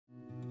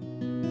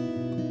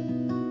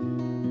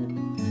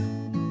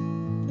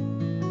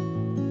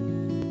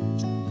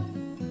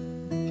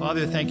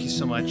Father, thank you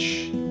so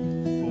much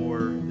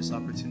for this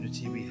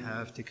opportunity we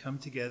have to come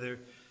together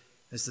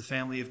as the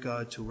family of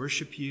God to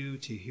worship you,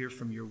 to hear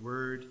from your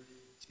word,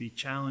 to be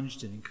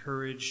challenged and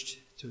encouraged,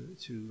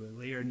 to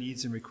lay our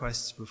needs and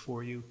requests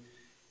before you,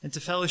 and to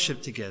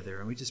fellowship together.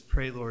 And we just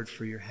pray, Lord,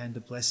 for your hand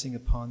of blessing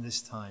upon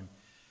this time.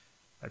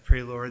 I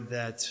pray, Lord,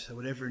 that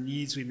whatever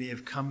needs we may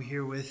have come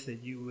here with,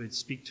 that you would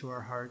speak to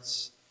our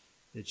hearts,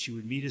 that you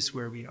would meet us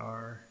where we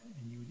are,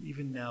 and you would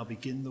even now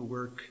begin the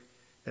work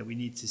that we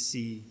need to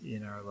see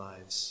in our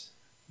lives.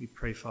 We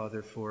pray,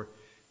 Father, for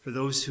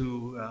those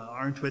who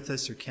aren't with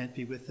us or can't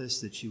be with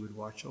us, that you would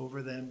watch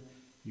over them,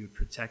 you would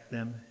protect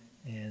them,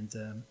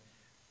 and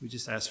we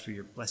just ask for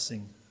your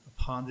blessing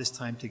upon this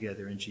time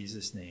together in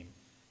Jesus' name.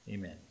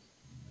 Amen.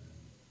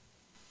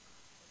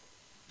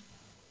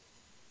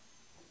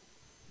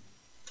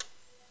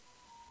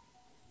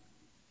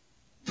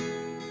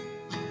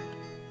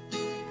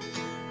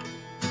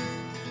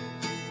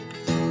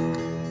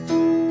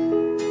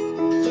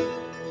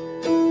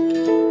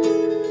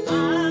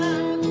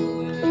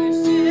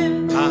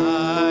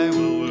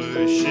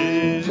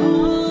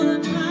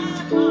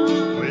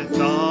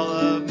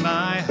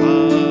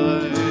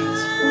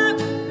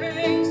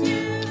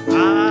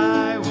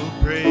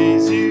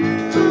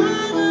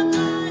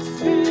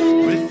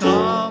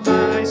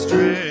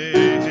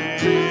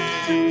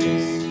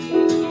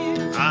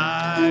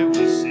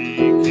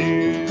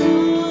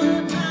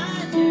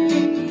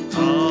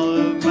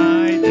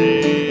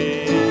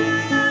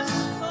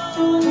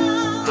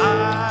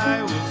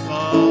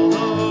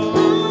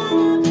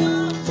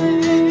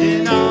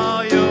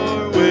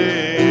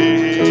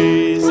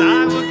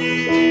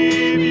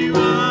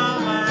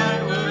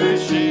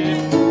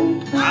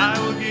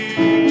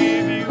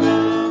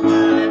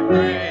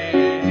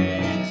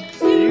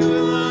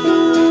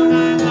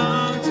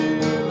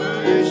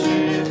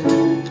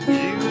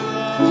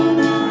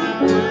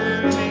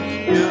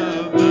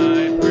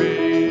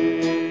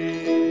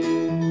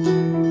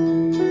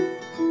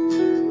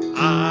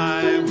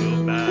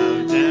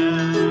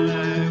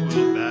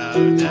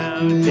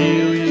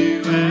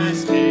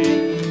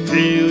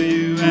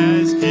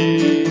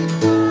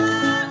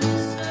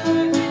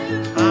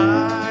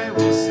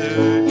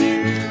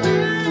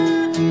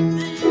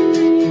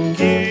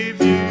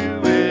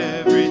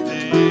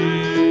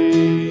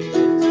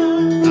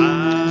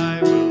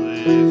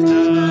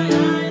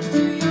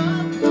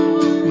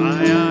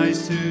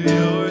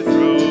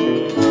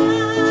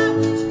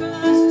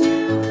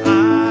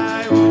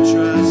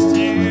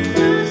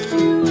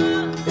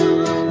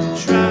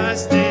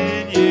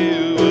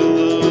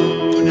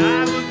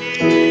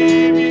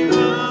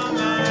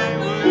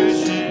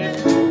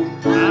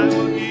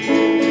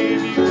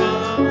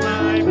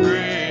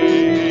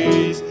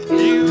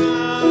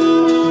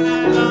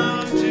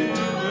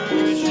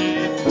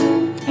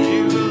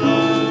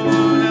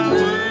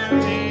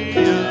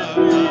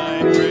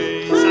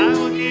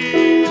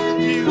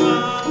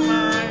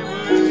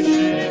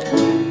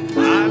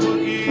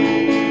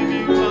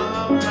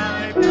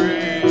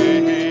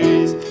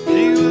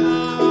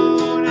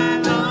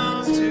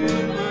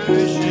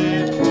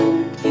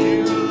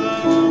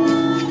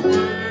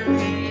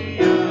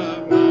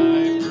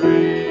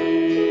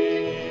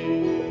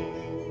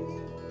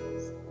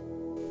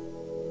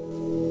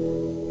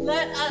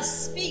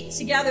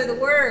 Together the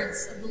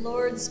words of the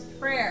Lord's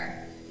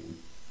Prayer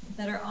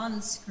that are on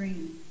the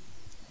screen.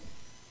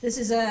 This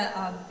is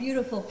a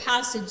beautiful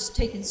passage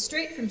taken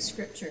straight from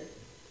Scripture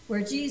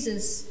where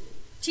Jesus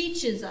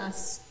teaches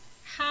us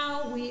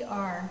how we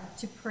are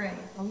to pray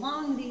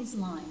along these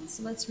lines.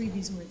 So let's read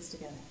these words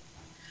together.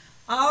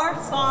 Our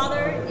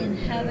Father in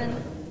heaven,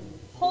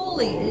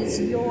 holy is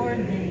your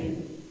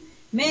name.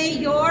 May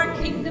your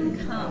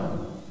kingdom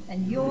come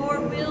and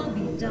your will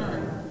be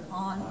done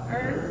on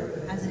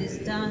earth as it is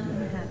done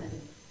in heaven.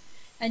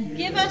 And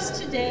give us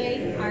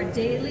today our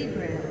daily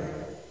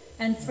bread,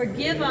 and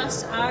forgive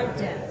us our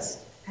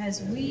debts,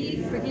 as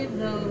we forgive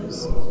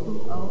those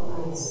who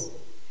owe us.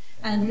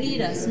 And lead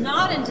us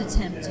not into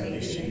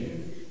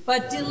temptation,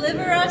 but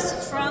deliver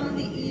us from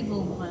the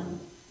evil one.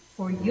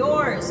 For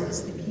yours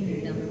is the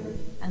kingdom,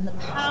 and the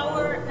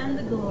power, and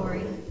the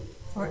glory,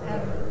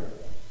 forever.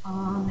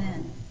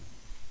 Amen.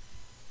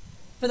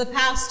 For the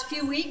past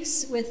few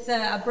weeks, with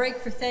a break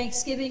for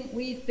Thanksgiving,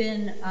 we've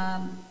been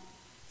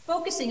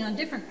focusing on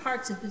different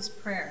parts of this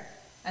prayer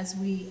as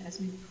we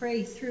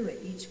pray through it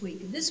each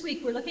week. This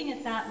week we're looking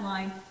at that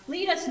line,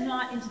 lead us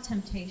not into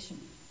temptation,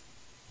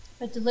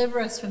 but deliver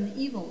us from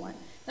the evil one.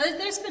 Now,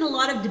 there's been a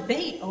lot of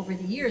debate over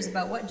the years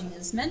about what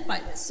Jesus meant by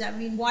this. I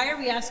mean, why are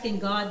we asking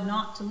God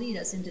not to lead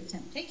us into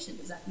temptation?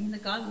 Does that mean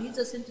that God leads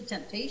us into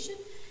temptation?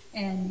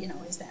 And,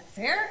 is that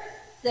fair?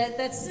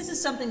 This is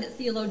something that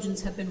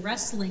theologians have been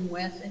wrestling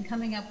with and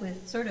coming up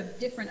with sort of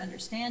different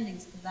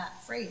understandings of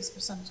that phrase for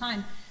some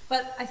time.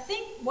 But I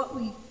think what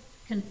we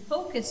can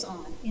focus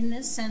on in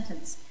this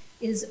sentence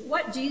is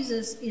what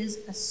Jesus is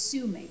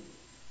assuming,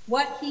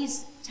 what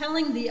he's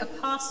telling the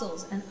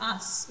apostles and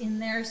us in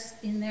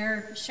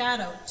their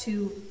shadow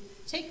to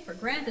take for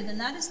granted, and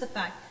that is the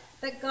fact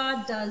that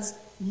God does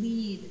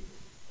lead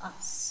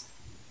us.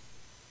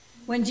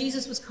 When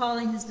Jesus was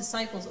calling his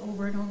disciples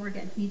over and over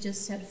again, he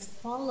just said,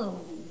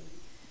 "Follow me."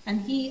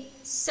 And he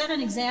set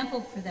an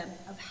example for them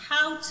of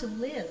how to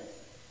live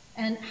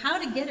and how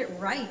to get it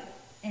right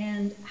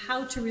and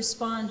how to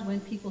respond when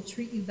people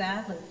treat you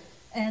badly.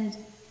 And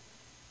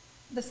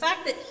the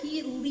fact that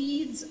he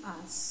leads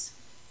us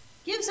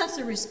gives us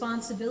a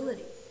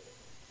responsibility.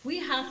 We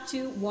have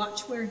to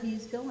watch where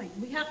he's going.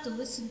 We have to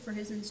listen for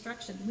his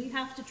instruction. We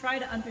have to try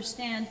to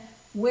understand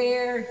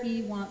where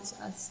he wants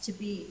us to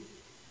be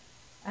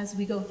as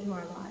we go through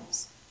our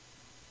lives.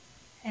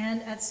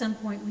 And at some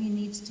point, we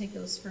need to take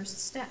those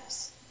first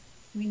steps.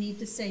 We need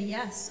to say,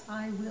 yes,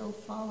 I will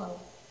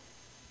follow.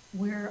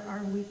 Where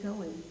are we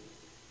going?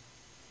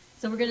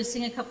 So we're going to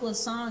sing a couple of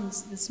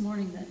songs this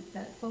morning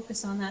that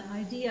focus on that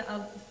idea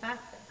of the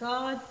fact that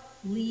God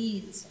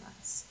leads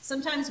us.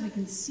 Sometimes we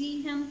can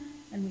see him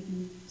and we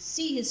can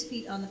see his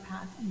feet on the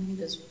path and we can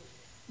just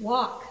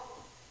walk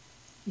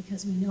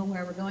because we know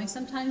where we're going.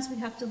 Sometimes we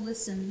have to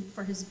listen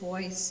for his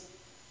voice.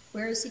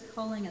 Where is he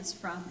calling us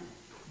from?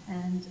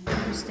 And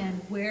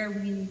understand where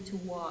we need to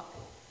walk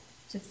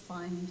to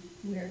find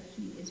where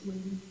he is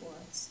waiting for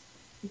us.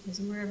 Because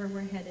wherever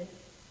we're headed,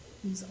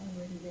 he's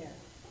already there.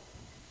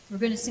 We're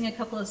going to sing a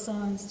couple of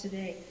songs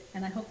today,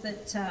 and I hope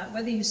that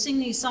whether you sing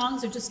these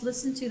songs or just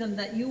listen to them,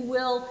 that you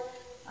will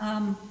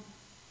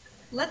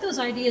let those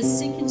ideas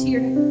sink into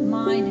your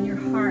mind and your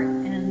heart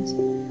and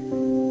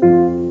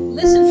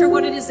listen for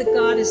what it is that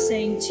God is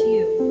saying to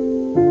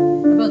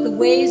you about the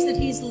ways that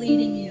he's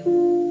leading you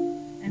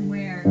and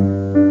where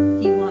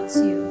he wants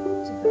you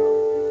to go.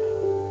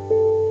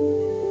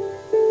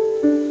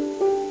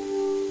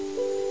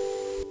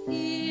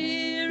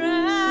 Here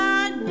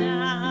and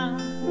now,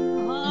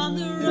 on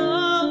the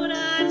road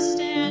I'm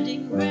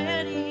standing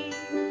ready,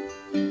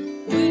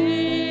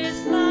 with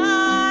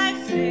my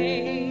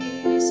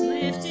face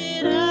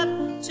lifted up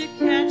to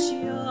catch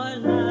your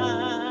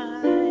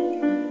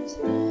light.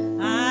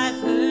 I've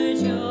heard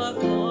your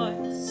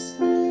voice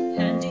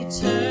and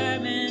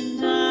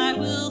determined I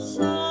will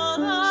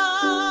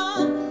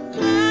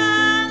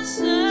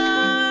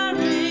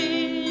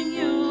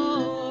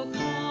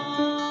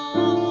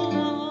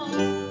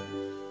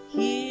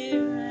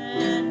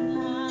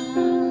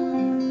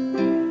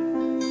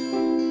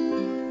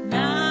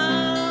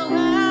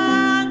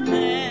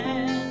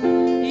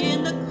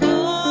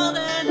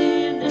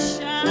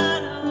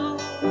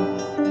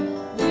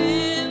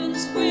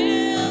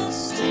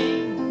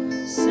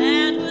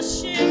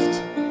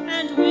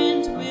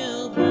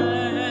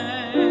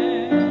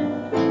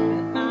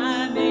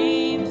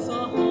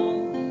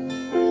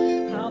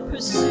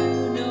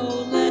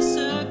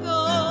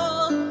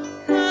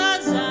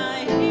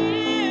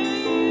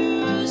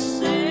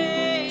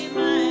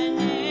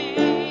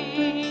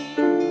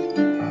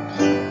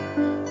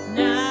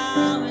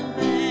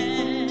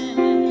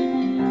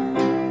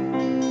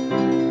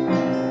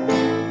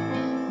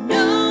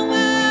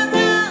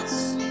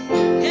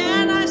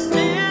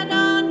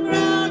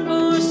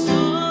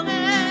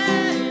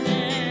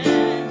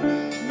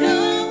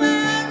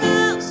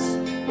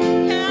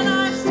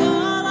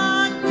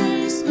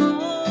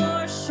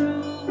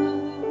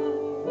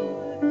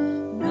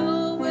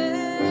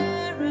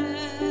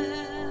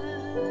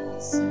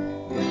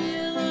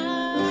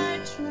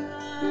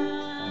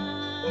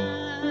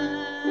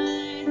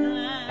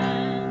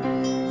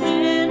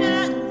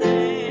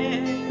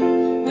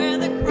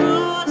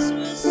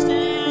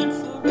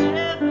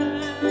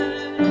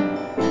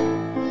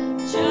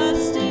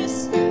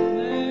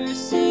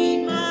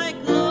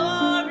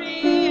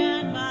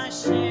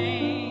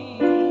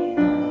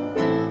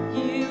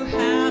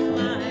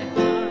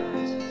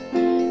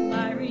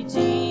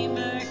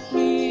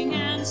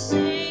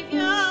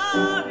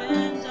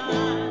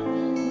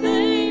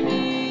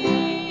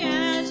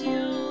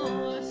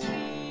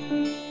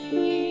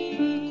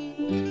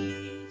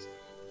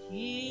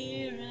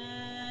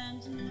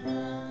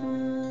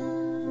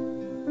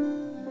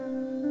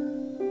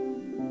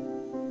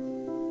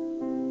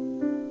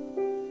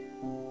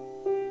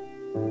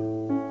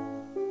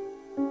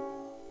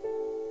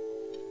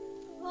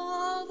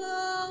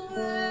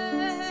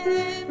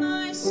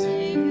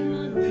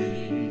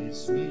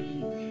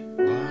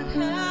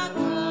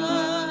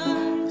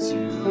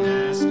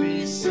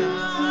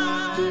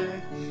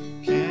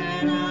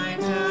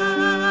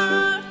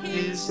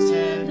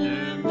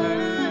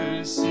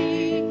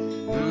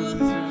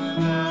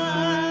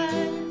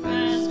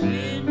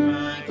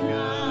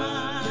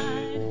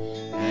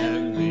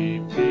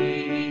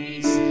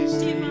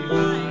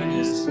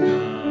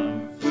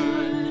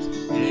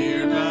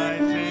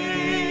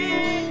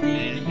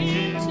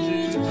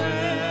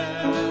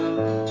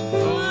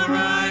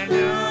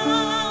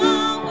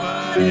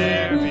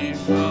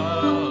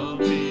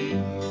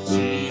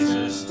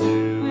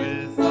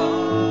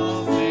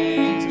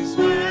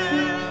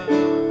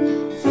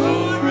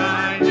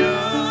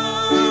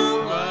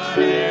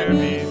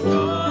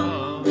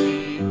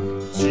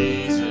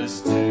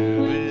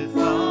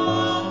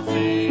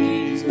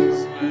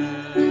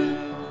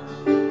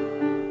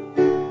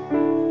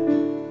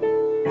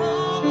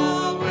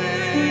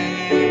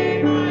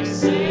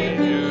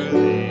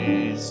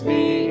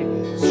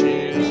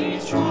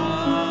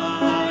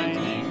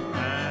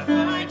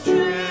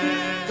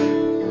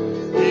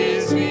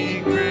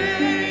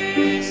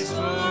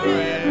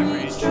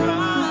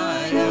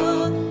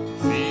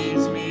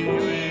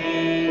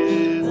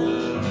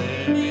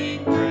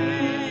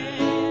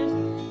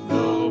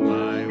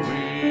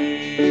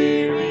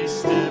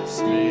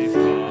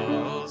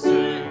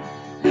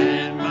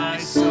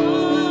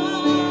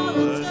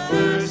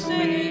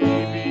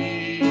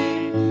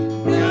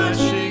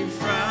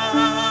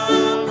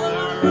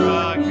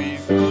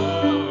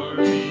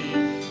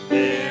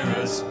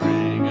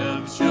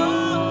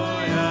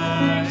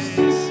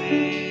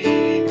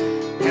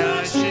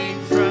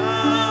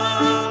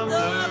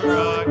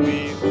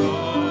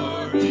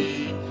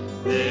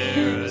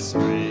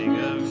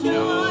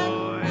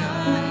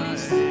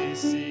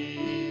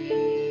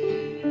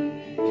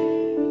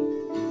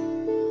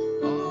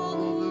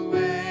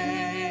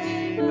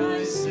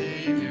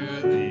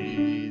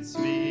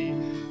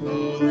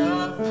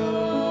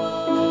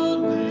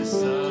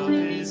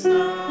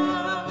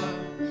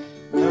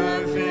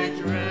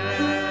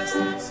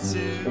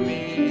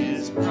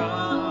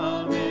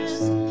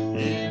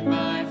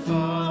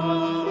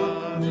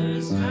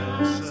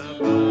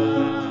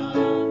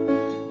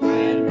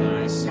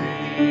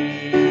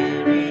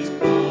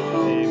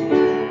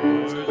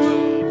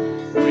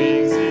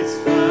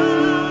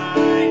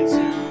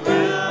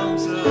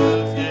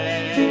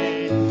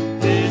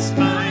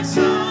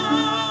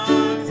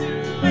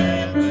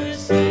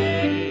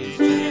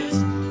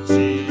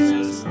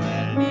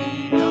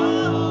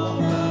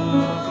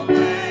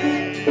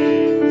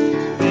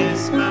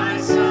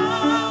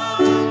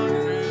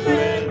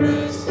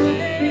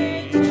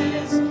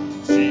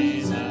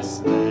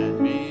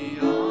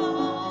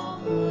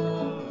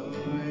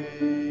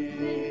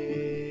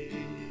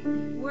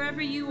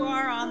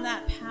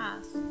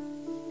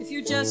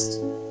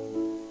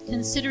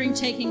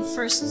taking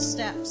first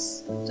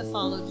steps to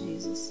follow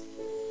Jesus.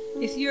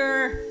 If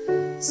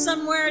you're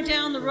somewhere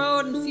down the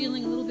road and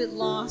feeling a little bit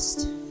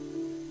lost,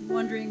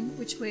 wondering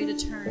which way to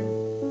turn,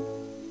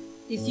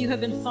 if you have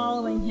been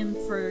following him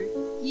for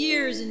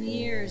years and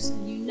years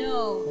and you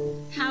know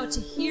how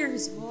to hear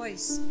his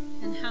voice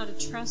and how to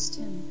trust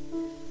him,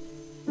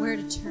 where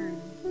to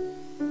turn.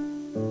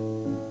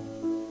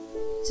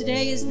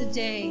 Today is the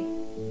day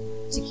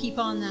to keep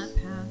on that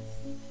path.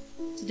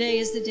 Today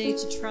is the day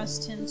to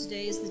trust him.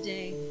 Today is the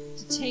day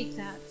to take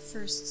that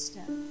first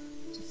step,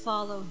 to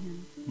follow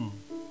him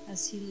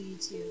as he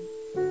leads you,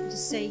 and to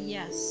say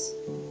yes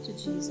to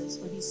Jesus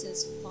when he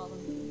says, follow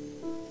me.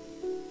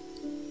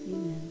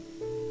 Amen.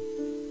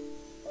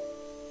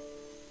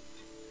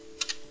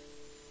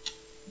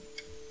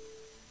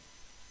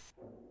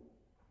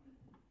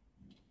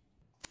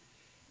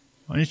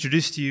 I want to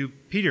introduce to you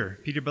Peter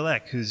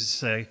Bilek,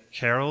 who's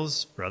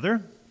Carol's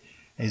brother.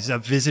 He's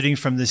up visiting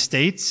from the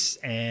States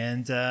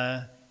and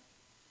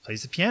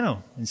plays the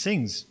piano and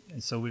sings.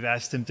 And so we've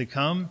asked him to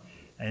come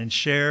and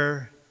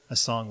share a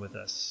song with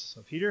us.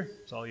 So Peter,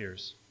 it's all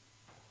yours.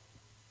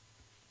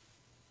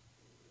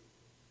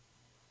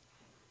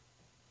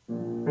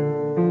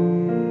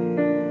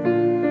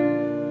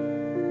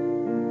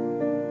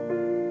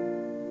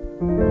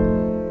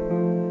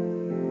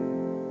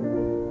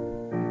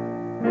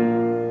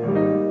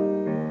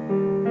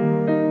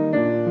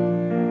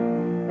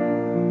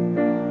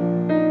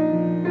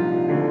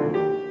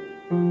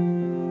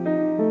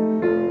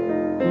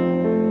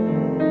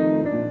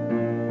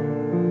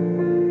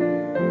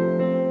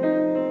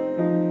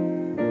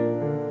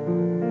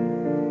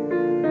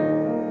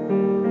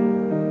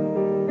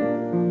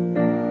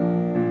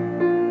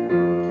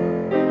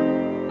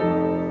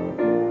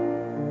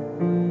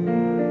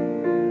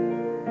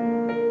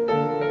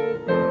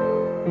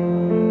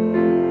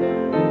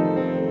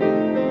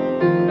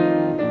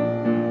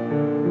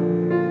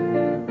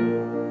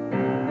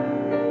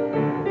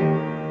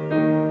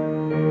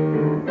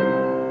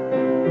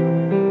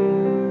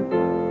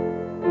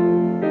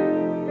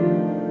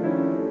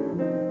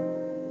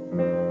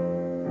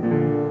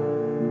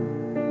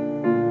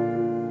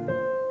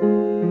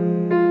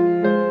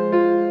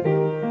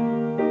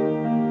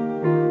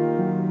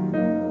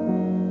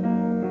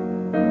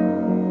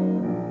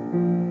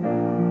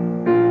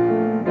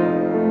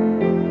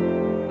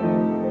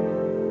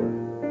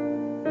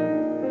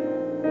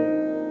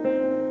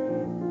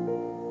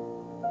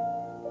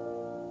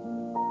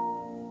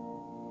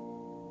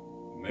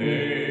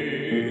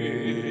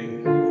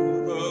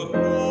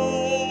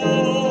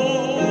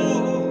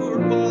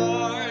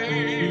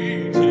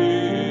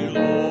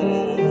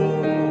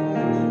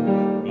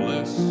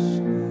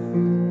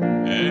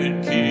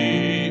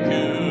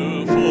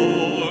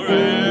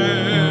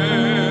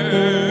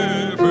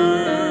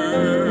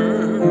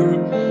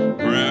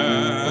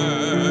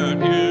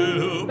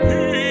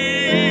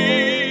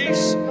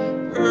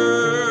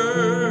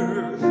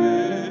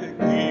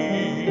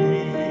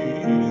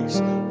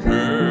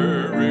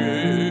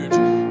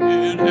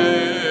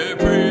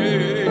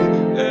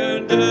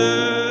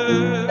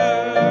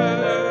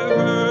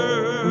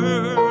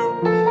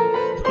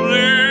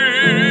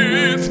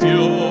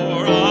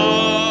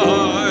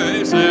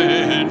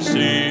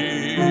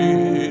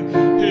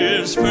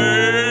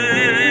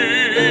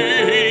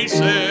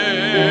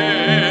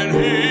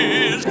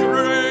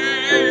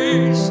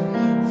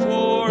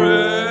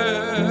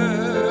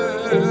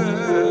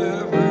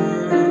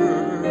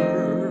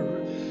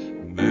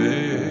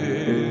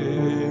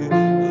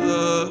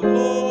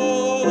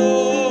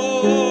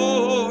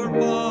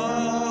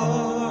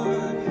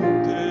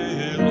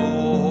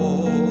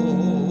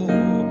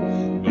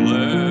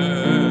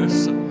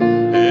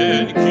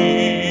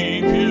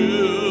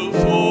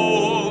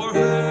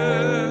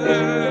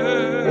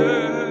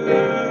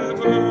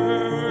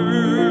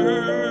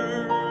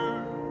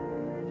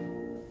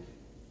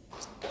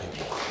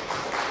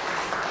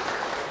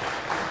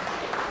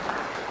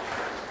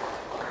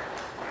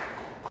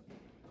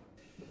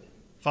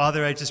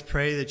 Father, I just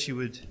pray that you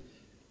would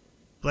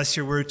bless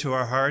your word to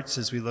our hearts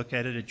as we look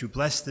at it, that you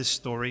bless this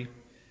story,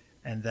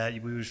 and that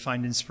we would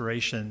find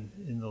inspiration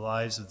in the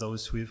lives of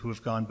those who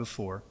have gone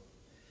before.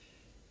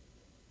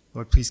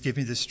 Lord, please give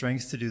me the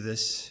strength to do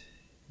this.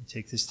 And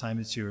take this time,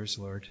 it's yours,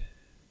 Lord.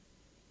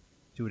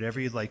 Do whatever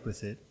you'd like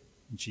with it.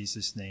 In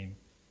Jesus' name,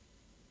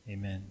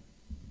 amen.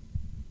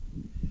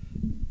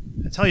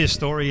 I'll tell you a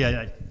story.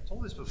 I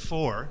told this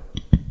before,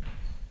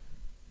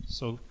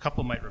 so a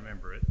couple might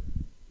remember it.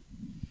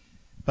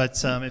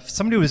 But if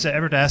somebody was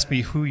ever to ask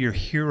me who your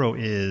hero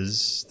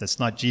is, that's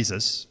not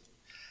Jesus,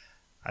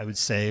 I would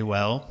say,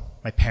 well,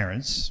 my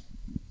parents.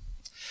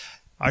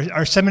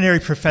 Our seminary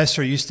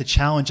professor used to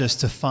challenge us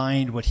to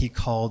find what he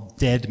called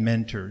dead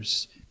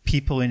mentors,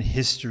 people in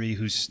history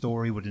whose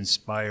story would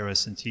inspire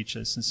us and teach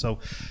us. And so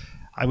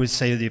I would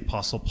say the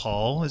Apostle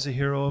Paul is a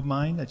hero of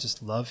mine. I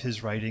just love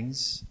his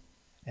writings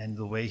and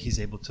the way he's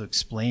able to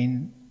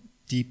explain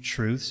deep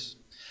truths.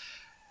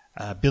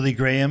 Billy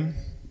Graham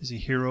is a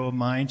hero of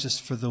mine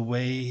just for the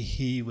way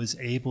he was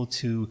able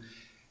to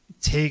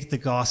take the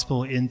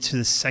gospel into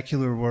the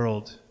secular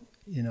world,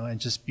 and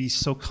just be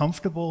so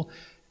comfortable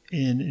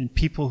in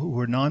people who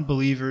are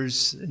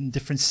non-believers in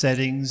different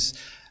settings.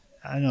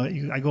 I know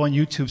I go on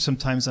YouTube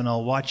sometimes and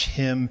I'll watch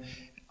him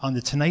on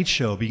The Tonight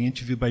Show being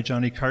interviewed by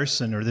Johnny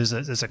Carson, or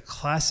there's a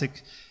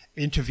classic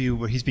interview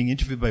where he's being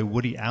interviewed by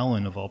Woody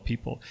Allen, of all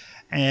people.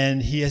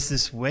 And he has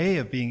this way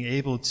of being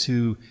able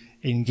to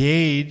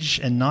engage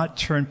and not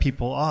turn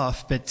people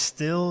off, but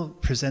still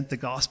present the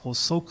gospel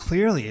so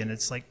clearly. And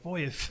it's like,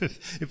 boy,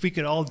 if we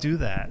could all do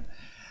that.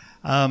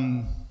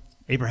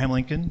 Abraham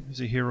Lincoln is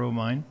a hero of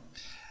mine,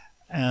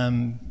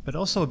 but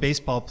also a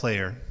baseball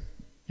player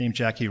named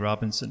Jackie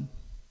Robinson.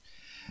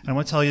 And I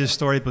want to tell you a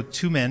story about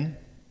two men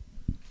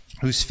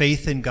whose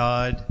faith in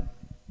God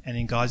and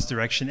in God's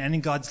direction and in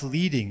God's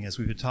leading, as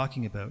we've been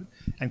talking about,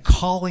 and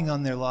calling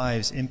on their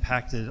lives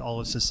impacted all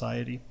of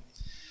society.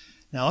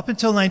 Now, up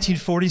until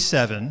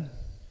 1947,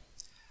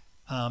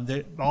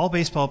 all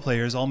baseball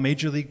players, all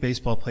Major League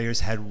Baseball players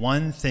had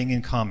one thing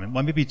in common.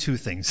 Well, maybe two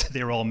things.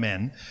 They were all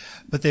men,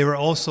 but they were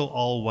also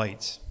all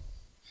white.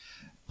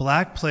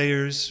 Black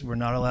players were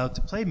not allowed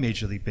to play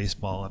Major League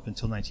Baseball up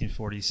until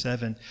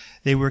 1947.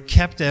 They were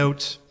kept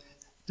out.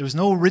 There was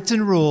no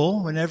written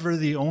rule. Whenever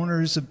the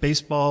owners of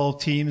baseball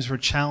teams were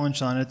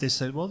challenged on it, they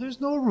said, well, there's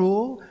no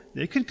rule.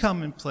 They could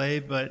come and play,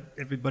 but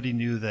everybody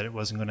knew that it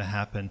wasn't going to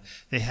happen.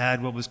 They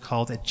had what was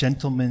called a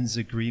gentleman's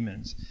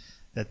agreement,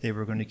 that they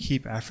were going to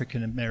keep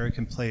African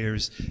American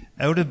players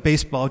out of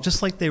baseball,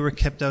 just like they were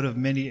kept out of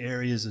many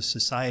areas of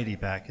society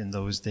back in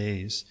those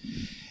days.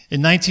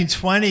 In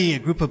 1920, a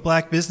group of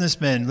black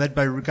businessmen led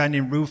by a guy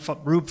named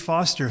Rube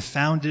Foster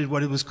founded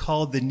what it was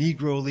called the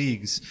Negro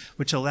Leagues,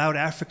 which allowed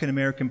African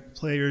American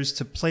players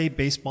to play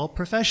baseball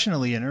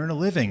professionally and earn a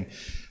living.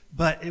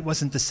 But it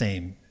wasn't the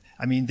same.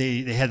 I mean,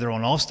 they had their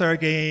own all-star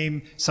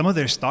game. Some of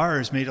their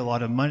stars made a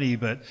lot of money,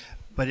 but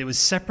it was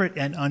separate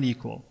and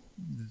unequal.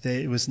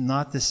 It was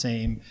not the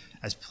same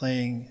as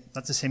playing,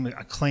 not the same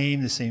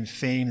acclaim, the same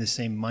fame, the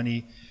same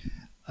money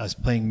as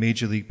playing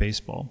Major League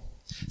Baseball.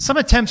 Some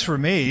attempts were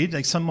made,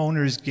 like some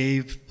owners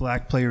gave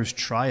black players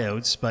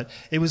tryouts, but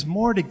it was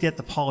more to get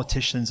the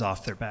politicians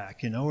off their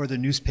back, or the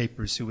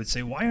newspapers who would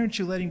say, why aren't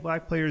you letting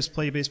black players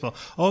play baseball?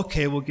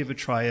 Okay, we'll give a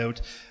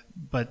tryout,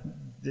 but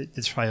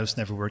the tryouts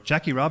never worked.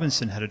 Jackie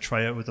Robinson had a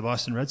tryout with the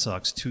Boston Red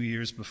Sox 2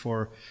 years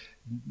before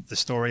the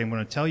story I'm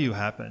going to tell you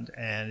happened,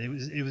 and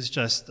it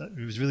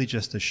was really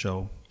just a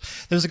show.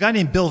 There was a guy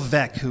named Bill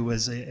Veeck who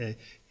was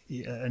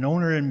an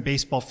owner in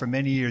baseball for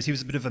many years. He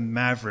was a bit of a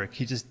maverick.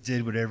 He just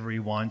did whatever he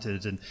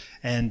wanted. And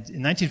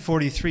in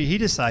 1943, he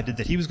decided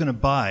that he was going to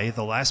buy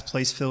the last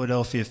place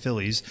Philadelphia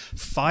Phillies,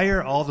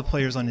 fire all the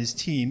players on his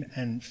team,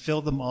 and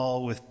fill them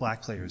all with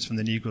black players from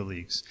the Negro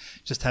Leagues.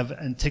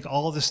 And take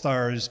all the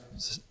stars,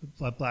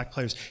 black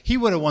players. He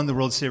would have won the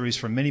World Series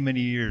for many,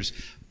 many years.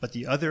 But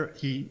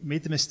he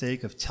made the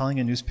mistake of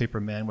telling a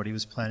newspaper man what he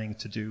was planning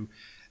to do.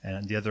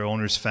 And the other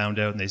owners found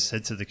out, and they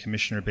said to the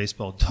commissioner of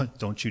baseball,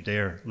 don't you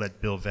dare let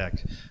Bill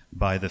Veeck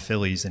buy the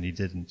Phillies, and he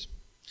didn't.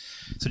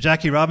 So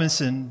Jackie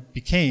Robinson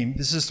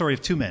this is a story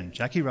of two men.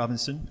 Jackie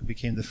Robinson, who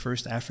became the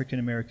first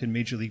African-American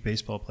Major League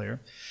Baseball player,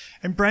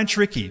 and Branch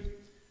Rickey,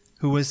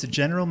 who was the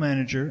general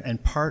manager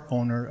and part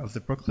owner of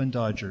the Brooklyn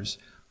Dodgers,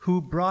 who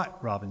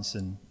brought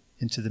Robinson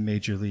into the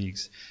major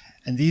leagues.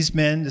 And these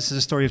men, this is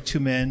a story of two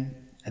men,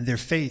 and their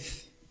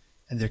faith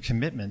and their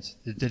commitment,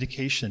 their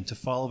dedication to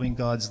following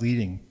God's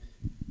leading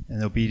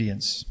and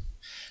obedience.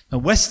 Now,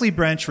 Wesley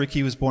Branch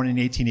Rickey was born in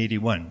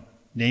 1881,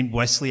 named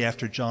Wesley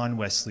after John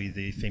Wesley,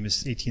 the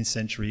famous 18th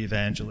century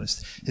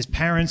evangelist. His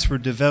parents were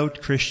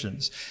devout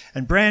Christians,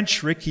 and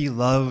Branch Rickey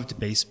loved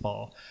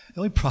baseball.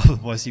 The only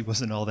problem was he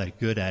wasn't all that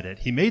good at it.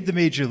 He made the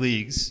major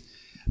leagues.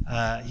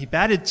 He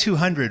batted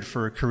 200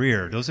 for a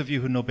career. Those of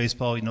you who know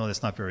baseball, you know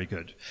that's not very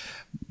good,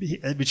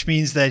 which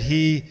means that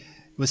he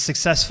was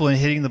successful in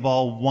hitting the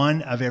ball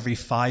 1 of every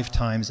 5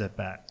 times at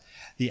bat.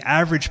 The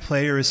average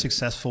player is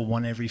successful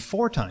 1 every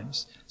 4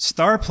 times.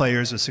 Star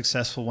players are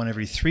successful 1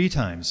 every 3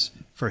 times.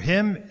 For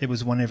him, it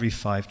was 1 every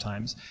 5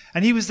 times.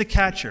 And he was the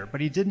catcher, but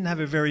he didn't have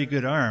a very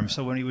good arm.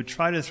 So when he would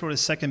try to throw to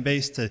second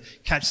base to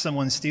catch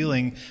someone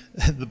stealing,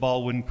 the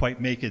ball wouldn't quite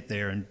make it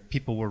there, and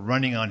people were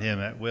running on him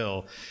at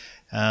will.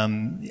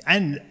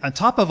 And on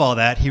top of all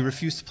that, he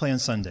refused to play on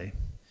Sunday.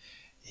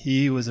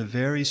 He was a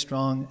very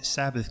strong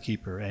Sabbath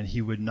keeper, and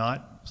he would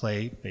not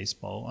play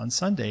baseball on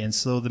Sunday. And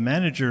so the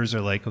managers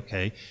are like,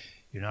 okay,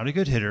 you're not a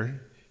good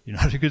hitter, you're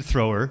not a good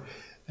thrower,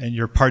 and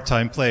you're a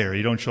part-time player.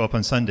 You don't show up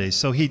on Sundays.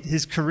 So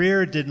his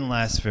career didn't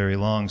last very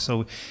long.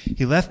 So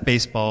he left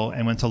baseball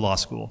and went to law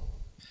school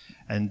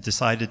and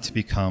decided to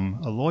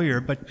become a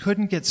lawyer, but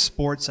couldn't get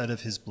sports out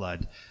of his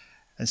blood.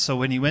 And so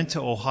when he went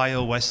to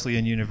Ohio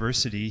Wesleyan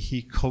University,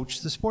 he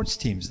coached the sports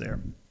teams there,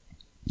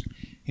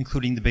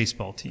 including the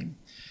baseball team.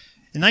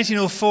 In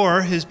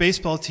 1904, his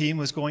baseball team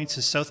was going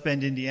to South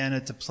Bend, Indiana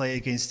to play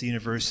against the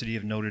University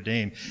of Notre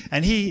Dame.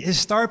 And his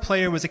star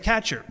player was a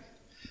catcher.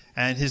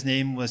 And his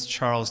name was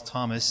Charles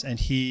Thomas, and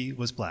he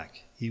was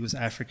black. He was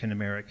African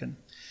American.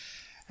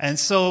 And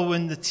so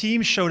when the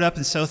team showed up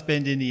in South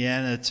Bend,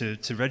 Indiana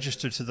to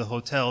register to the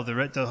hotel,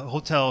 the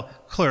hotel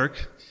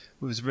clerk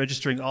was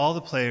registering all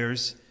the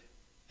players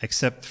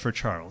except for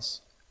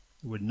Charles.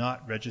 He would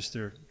not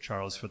register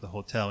Charles for the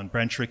hotel. And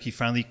Branch Rickey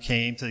finally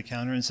came to the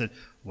counter and said,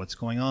 "What's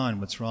going on?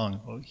 What's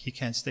wrong?" "Oh, he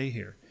can't stay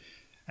here."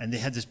 And they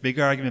had this big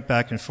argument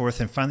back and forth.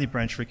 And finally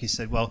Branch Rickey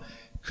said, "Well,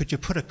 could you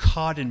put a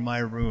cot in my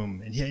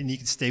room? And he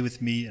could stay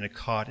with me in a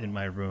cot in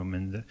my room."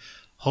 And the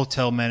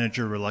hotel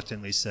manager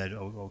reluctantly said,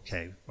 "Oh,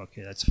 okay,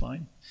 that's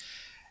fine."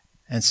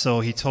 And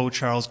so he told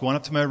Charles, "Go on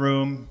up to my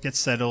room, get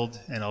settled,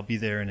 and I'll be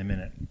there in a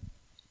minute."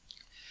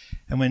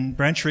 And when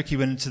Branch Rickey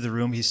went into the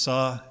room, he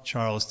saw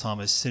Charles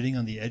Thomas sitting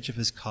on the edge of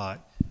his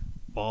cot,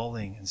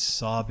 bawling and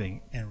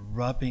sobbing and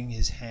rubbing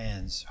his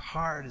hands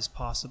hard as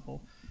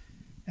possible.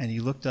 And he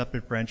looked up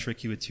at Branch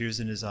Rickey with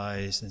tears in his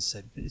eyes and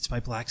said, "It's my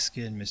black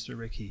skin, Mr.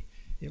 Rickey.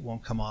 It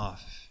won't come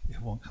off.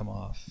 It won't come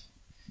off."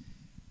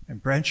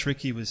 And Branch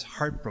Rickey was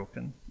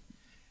heartbroken.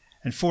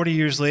 And 40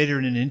 years later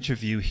in an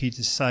interview, he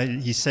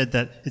said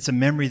that it's a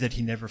memory that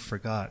he never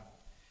forgot.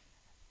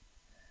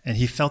 And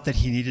he felt that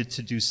he needed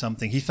to do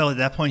something. He felt at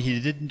that point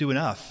he didn't do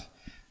enough,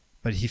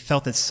 but he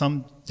felt that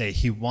someday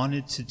he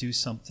wanted to do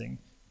something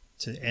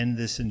to end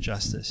this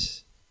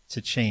injustice,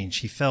 to change.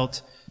 He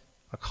felt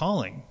a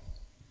calling,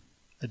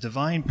 a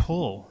divine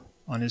pull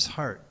on his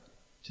heart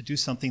to do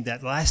something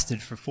that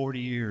lasted for 40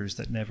 years,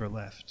 that never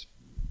left.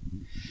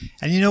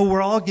 And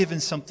we're all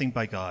given something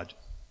by God,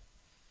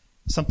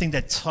 something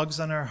that tugs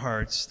on our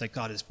hearts, that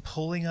God is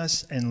pulling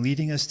us and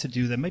leading us to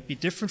do that might be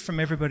different from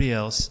everybody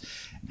else,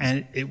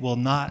 and it will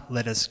not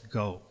let us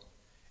go.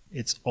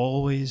 It's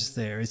always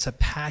there. It's a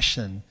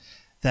passion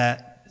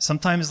that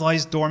sometimes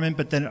lies dormant,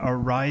 but then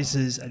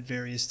arises at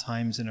various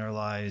times in our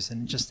lives,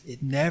 and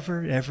it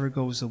never, ever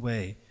goes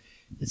away.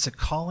 It's a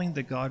calling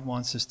that God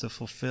wants us to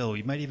fulfill.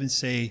 You might even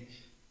say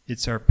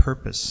it's our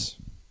purpose.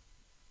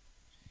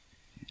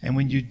 And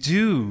when you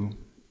do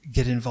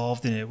get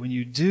involved in it, when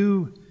you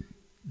do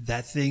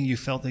that thing you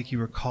felt like you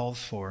were called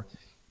for,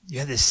 you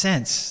have this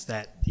sense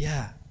that,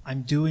 yeah,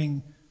 I'm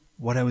doing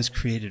what I was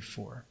created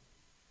for.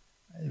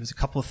 There was a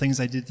couple of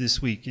things I did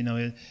this week.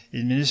 In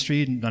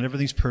ministry, not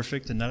everything's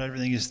perfect, and not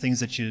everything is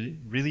things that you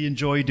really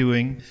enjoy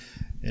doing.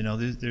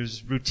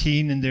 There's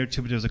routine in there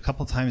too, but there was a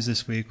couple of times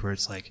this week where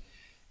it's like,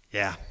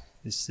 yeah,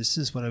 this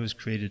is what I was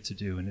created to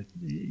do. And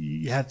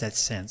you have that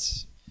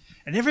sense.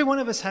 And every one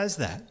of us has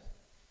that.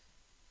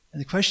 And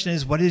the question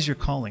is, what is your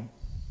calling?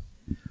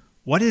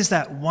 What is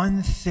that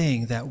one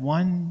thing, that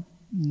one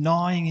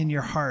gnawing in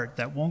your heart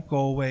that won't go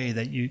away,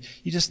 that you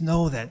just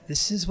know that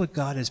this is what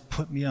God has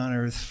put me on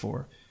earth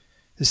for?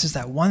 This is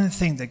that one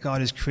thing that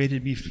God has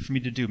created for me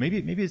to do.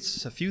 Maybe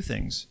it's a few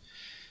things.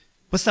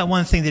 What's that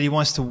one thing that he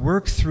wants to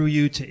work through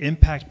you to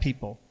impact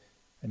people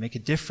and make a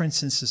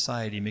difference in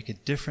society, make a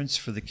difference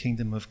for the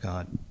kingdom of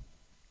God?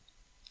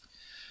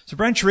 So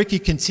Branch Rickey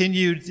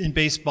continued in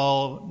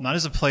baseball, not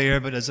as a player,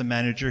 but as a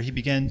manager. He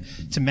began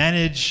to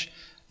manage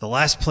the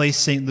last place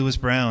St. Louis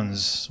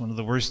Browns, one of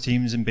the worst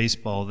teams in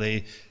baseball.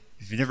 If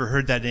you've never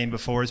heard that name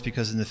before, it's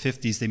because in the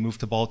 50s they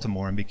moved to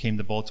Baltimore and became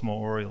the Baltimore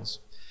Orioles.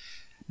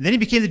 And then he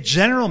became the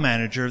general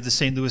manager of the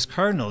St. Louis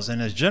Cardinals.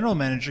 And as general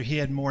manager, he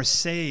had more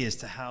say as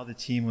to how the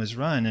team was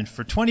run. And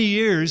for 20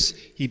 years,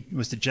 he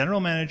was the general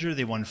manager.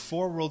 They won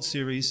 4 World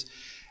Series.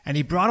 And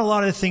he brought a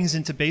lot of things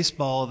into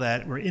baseball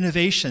that were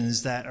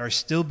innovations that are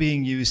still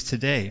being used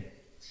today.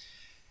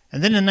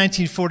 And then in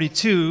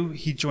 1942,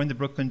 he joined the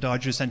Brooklyn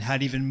Dodgers and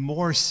had even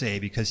more say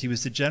because he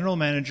was the general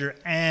manager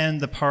and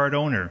the part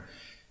owner.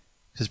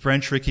 Because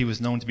Branch Rickey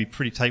was known to be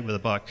pretty tight with a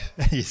buck.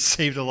 He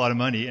saved a lot of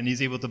money, and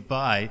he's able to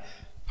buy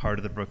part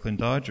of the Brooklyn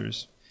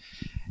Dodgers.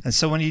 And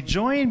so when he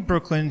joined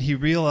Brooklyn, he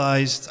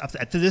realized up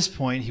to this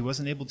point, he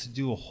wasn't able to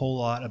do a whole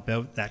lot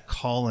about that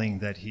calling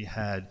that he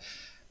had.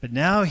 But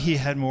now he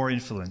had more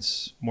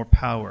influence, more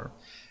power.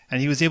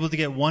 And he was able to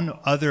get one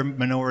other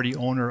minority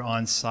owner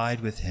on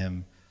side with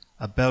him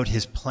about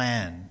his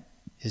plan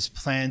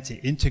to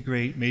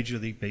integrate Major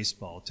League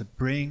Baseball, to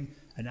bring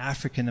an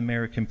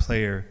African-American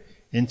player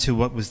into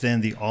what was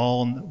then the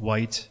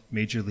all-white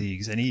major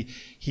leagues. And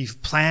he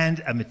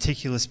planned a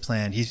meticulous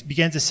plan. He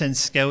began to send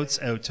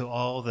scouts out to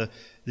all the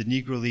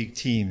Negro League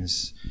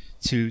teams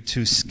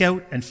to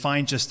scout and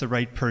find just the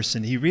right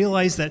person. He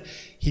realized that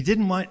he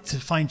didn't want to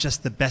find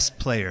just the best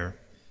player.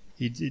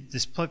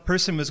 This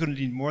person was going to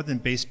need more than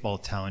baseball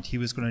talent. He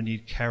was going to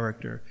need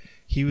character.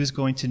 He was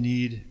going to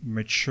need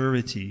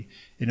maturity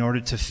in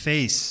order to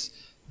face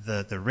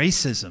the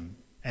racism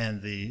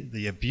and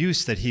the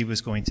abuse that he was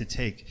going to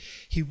take.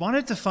 He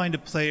wanted to find a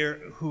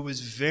player who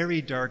was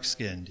very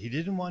dark-skinned. He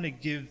didn't want to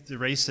give the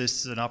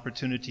racists an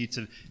opportunity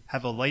to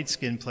have a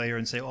light-skinned player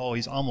and say, oh,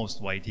 he's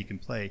almost white, he can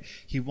play.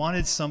 He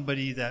wanted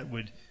somebody that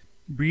would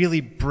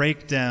really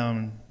break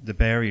down the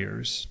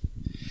barriers.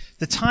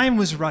 The time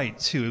was right,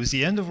 too. It was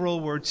the end of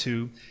World War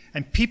II,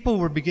 and people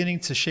were beginning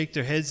to shake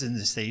their heads in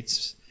the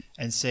States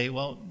and say,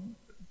 well,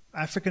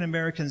 African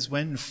Americans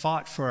went and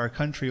fought for our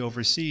country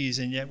overseas,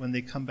 and yet when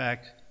they come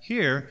back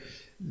here,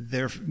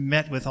 they're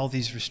met with all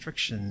these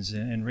restrictions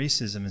and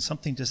racism, and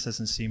something just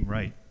doesn't seem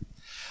right.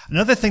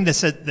 Another thing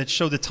that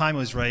showed the time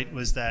was right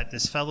was that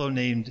this fellow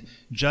named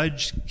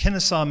Judge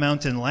Kennesaw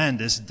Mountain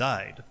Landis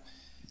died.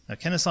 Now,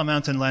 Kennesaw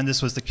Mountain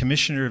Landis was the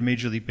commissioner of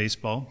Major League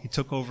Baseball. He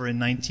took over in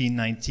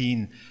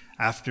 1919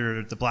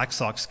 after the Black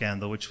Sox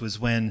scandal, which was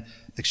when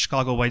the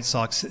Chicago White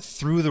Sox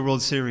threw the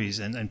World Series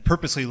and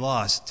purposely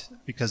lost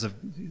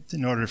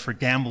in order for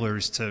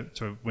gamblers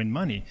to win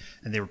money,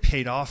 and they were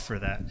paid off for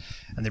that.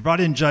 And they brought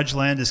in Judge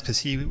Landis because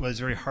he was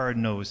very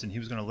hard-nosed, and he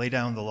was going to lay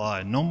down the law.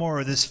 And no more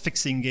of this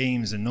fixing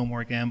games and no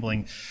more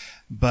gambling.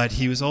 But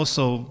he was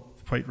also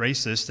quite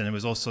racist, and it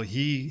was also,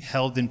 he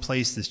held in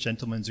place this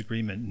gentleman's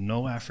agreement,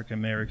 no African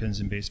Americans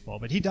in baseball.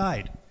 But he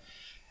died.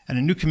 And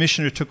a new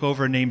commissioner took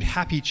over named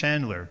Happy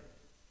Chandler.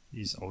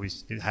 He's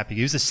always happy.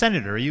 He was a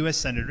senator, a U.S.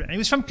 senator, and he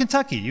was from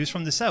Kentucky. He was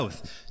from the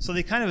South. So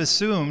they kind of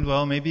assumed,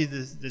 well, maybe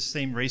this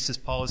same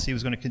racist policy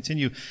was going to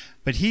continue.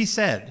 But he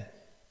said,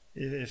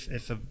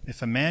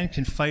 if a man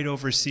can fight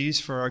overseas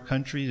for our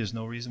country, there's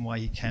no reason why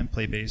he can't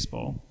play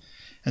baseball.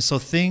 And so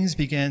things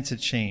began to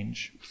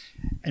change.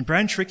 And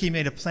Branch Rickey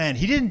made a plan.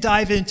 He didn't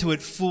dive into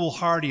it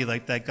foolhardy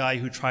like that guy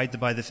who tried to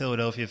buy the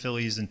Philadelphia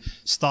Phillies and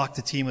stocked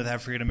the team with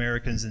African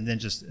Americans and then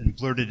just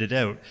blurted it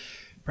out.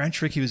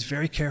 Branch Rickey was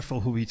very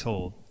careful who he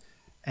told.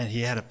 And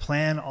he had a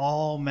plan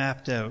all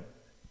mapped out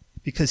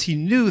because he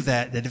knew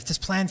that if this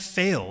plan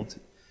failed,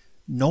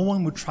 no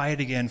one would try it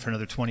again for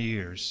another 20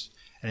 years.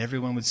 And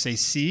everyone would say,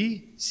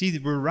 see,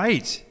 we're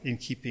right in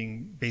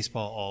keeping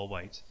baseball all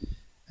white.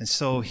 And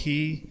so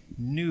he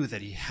knew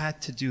that he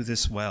had to do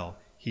this well.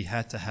 He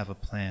had to have a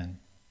plan.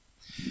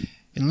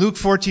 In Luke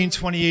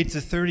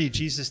 14:28-30,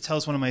 Jesus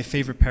tells one of my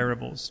favorite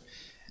parables.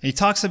 And he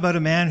talks about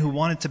a man who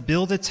wanted to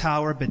build a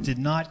tower but did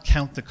not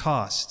count the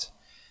cost.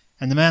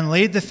 And the man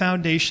laid the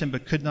foundation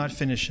but could not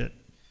finish it.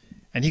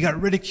 And he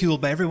got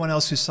ridiculed by everyone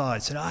else who saw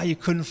it. Said, you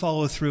couldn't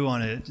follow through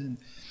on it. And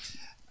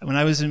when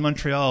I was in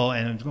Montreal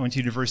and going to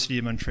University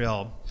of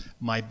Montreal,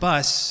 my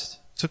bus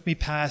took me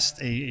past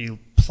a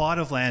plot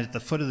of land at the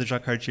foot of the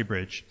Jacques-Cartier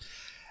Bridge.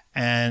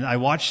 And I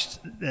watched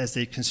as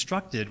they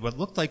constructed what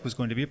looked like was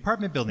going to be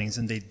apartment buildings.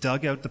 And they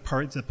dug out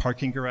the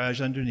parking garage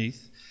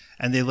underneath.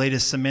 And they laid a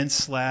cement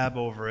slab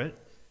over it.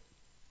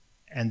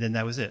 And then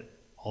that was it.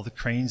 All the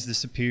cranes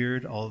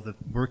disappeared, all the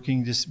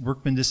workmen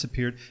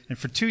disappeared. And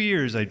for 2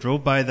 years, I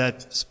drove by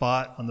that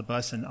spot on the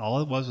bus, and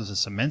all it was a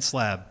cement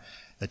slab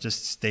that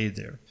just stayed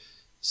there.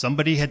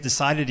 Somebody had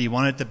decided he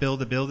wanted to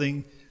build a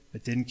building,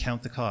 but didn't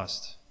count the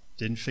cost,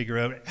 didn't figure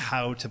out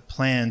how to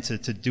plan to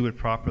do it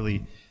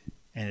properly,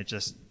 and it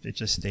just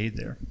stayed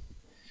there.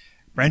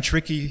 Branch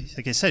Rickey,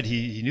 like I said,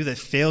 he knew that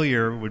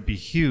failure would be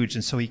huge,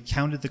 and so he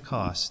counted the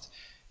cost.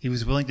 He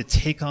was willing to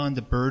take on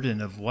the burden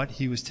of what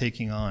he was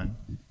taking on.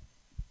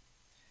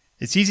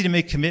 It's easy to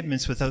make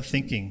commitments without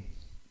thinking.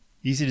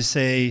 Easy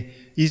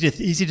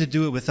to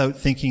do it without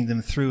thinking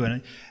them through.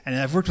 And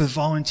I've worked with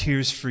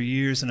volunteers for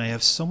years, and I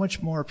have so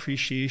much more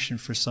appreciation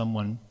for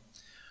someone.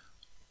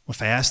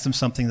 If I ask them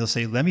something, they'll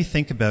say, let me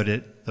think about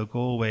it. They'll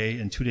go away,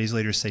 and 2 days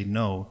later say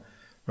no,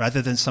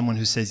 rather than someone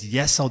who says,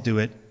 yes, I'll do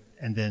it,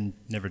 and then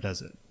never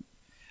does it.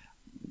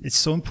 It's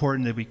so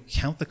important that we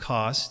count the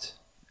cost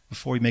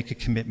before we make a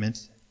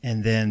commitment,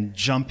 and then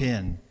jump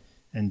in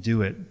and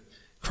do it.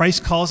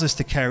 Christ calls us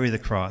to carry the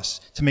cross,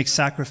 to make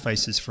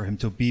sacrifices for him,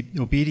 to be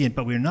obedient,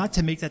 but we're not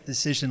to make that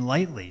decision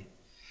lightly.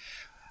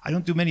 I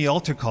don't do many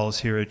altar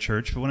calls here at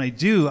church, but when I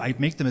do, I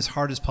make them as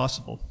hard as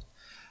possible.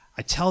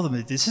 I tell them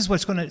that this is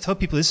what's going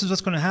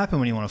to happen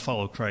when you want to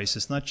follow Christ.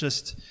 It's not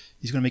just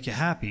he's going to make you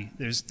happy.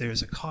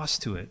 There's a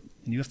cost to it.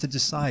 And you have to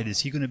decide,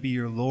 is he going to be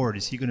your Lord?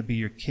 Is he going to be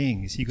your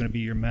king? Is he going to be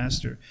your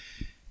master?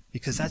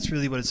 Because that's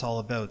really what it's all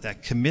about,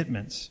 that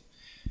commitment.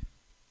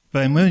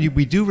 But when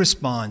we do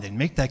respond and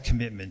make that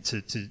commitment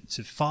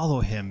to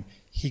follow him,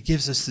 he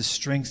gives us the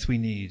strength we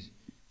need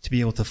to be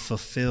able to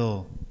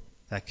fulfill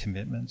that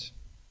commitment.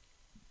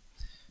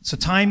 So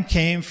time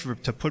came for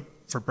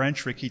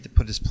Branch Rickey to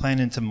put his plan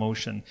into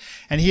motion.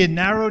 And he had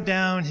narrowed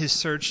down his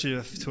search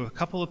to a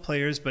couple of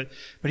players, but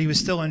he was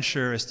still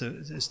unsure as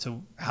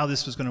to how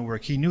this was going to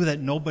work. He knew that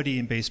nobody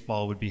in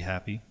baseball would be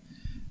happy.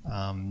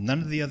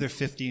 None of the other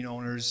 15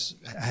 owners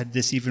had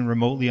this even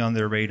remotely on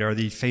their radar.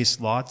 They faced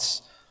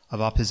lots of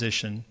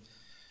opposition.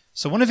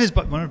 So one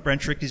of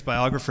Branch Rickey's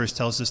biographers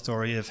tells the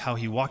story of how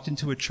he walked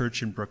into a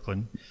church in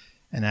Brooklyn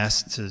and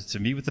asked to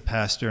meet with the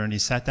pastor, and he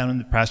sat down in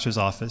the pastor's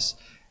office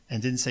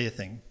and didn't say a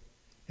thing.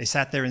 They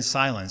sat there in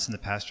silence, and the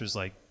pastor's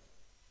like,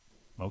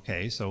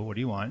 okay, so what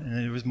do you want?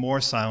 And there was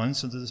more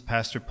silence, and this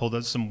pastor pulled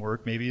out some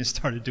work maybe and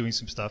started doing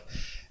some stuff.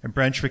 And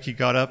Branch Rickey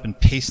got up and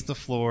paced the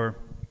floor,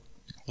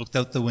 looked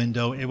out the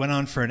window. It went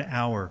on for an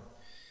hour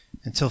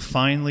until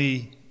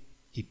finally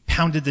he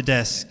pounded the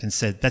desk and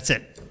said, that's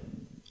it.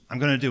 I'm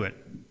going to do it.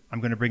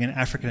 I'm going to bring an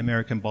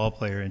African-American ball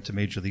player into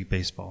Major League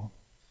Baseball.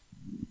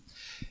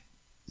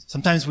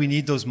 Sometimes we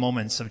need those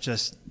moments of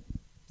just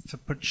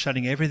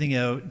shutting everything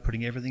out and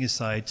putting everything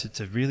aside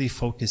to really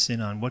focus in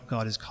on what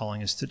God is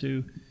calling us to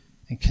do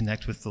and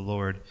connect with the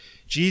Lord.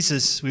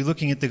 Jesus, we're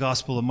looking at the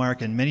Gospel of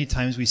Mark, and many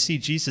times we see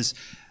Jesus,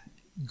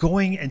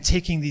 going and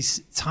taking these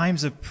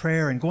times of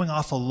prayer and going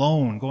off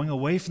alone, going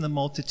away from the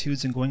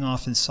multitudes and going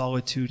off in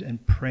solitude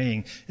and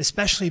praying,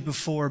 especially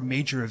before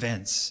major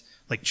events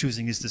like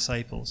choosing his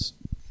disciples.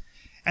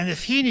 And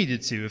if he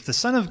needed to, if the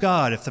Son of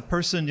God, if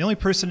the only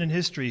person in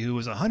history who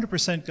was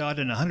 100% God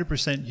and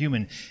 100%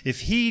 human,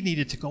 if he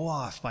needed to go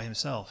off by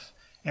himself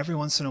every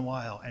once in a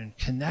while and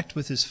connect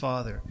with his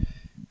Father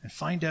and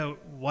find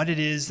out what it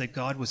is that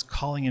God was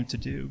calling him to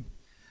do,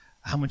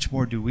 how much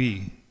more do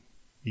we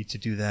need to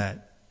do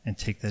that and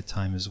take that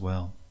time as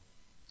well?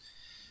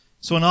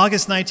 So in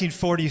August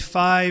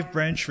 1945,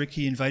 Branch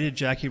Rickey invited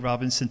Jackie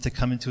Robinson to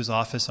come into his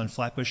office on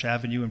Flatbush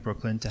Avenue in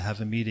Brooklyn to have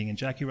a meeting, and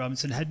Jackie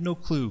Robinson had no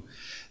clue.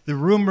 The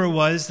rumor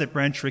was that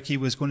Branch Rickey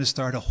was going to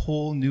start a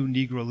whole new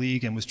Negro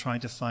League and was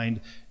trying to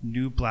find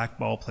new black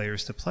ball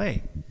players to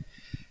play.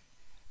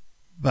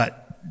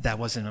 But that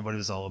wasn't what it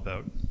was all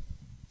about.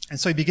 And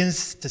so he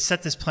begins to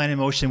set this plan in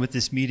motion with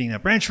this meeting. Now,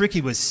 Branch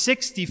Rickey was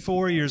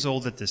 64 years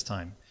old at this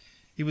time.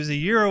 He was a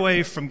year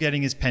away from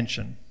getting his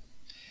pension.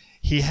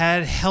 He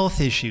had health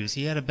issues.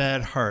 He had a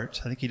bad heart.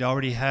 I think he'd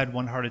already had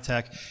one heart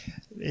attack.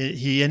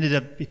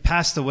 He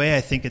passed away, I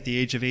think, at the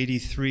age of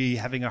 83,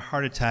 having a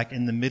heart attack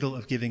in the middle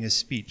of giving a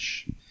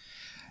speech.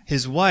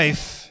 His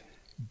wife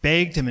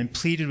begged him and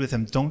pleaded with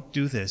him, don't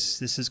do this.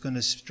 This is going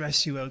to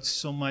stress you out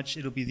so much,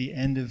 it'll be the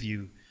end of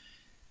you.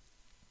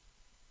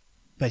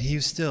 But he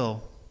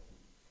still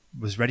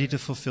was ready to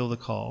fulfill the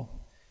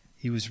call.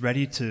 He was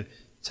ready to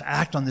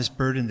act on this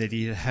burden that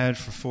he had had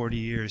for 40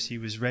 years. He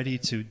was ready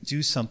to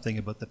do something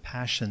about the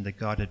passion that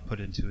God had put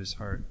into his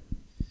heart.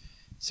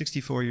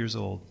 64 years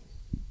old,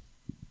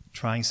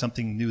 trying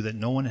something new that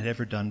no one had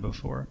ever done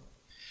before.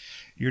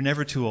 You're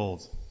never too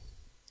old.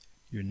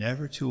 You're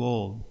never too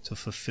old to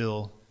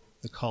fulfill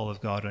the call of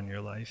God on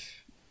your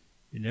life.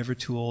 You're never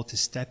too old to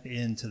step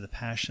into the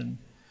passion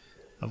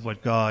of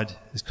what God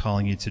is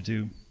calling you to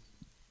do.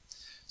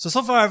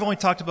 So far I've only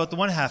talked about the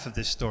one half of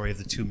this story of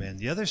the two men.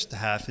 The other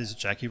half is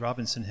Jackie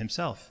Robinson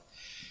himself.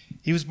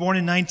 He was born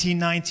in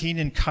 1919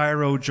 in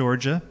Cairo,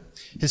 Georgia.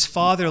 His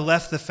father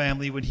left the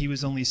family when he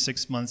was only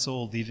 6 months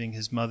old, leaving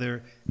his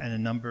mother and a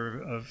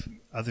number of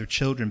other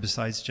children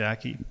besides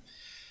Jackie.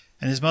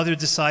 And his mother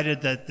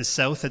decided that the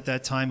South at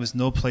that time was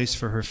no place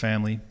for her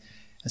family.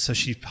 And so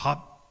she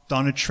hopped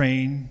on a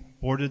train,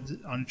 boarded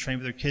on a train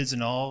with her kids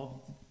and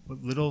all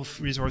little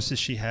resources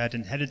she had,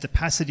 and headed to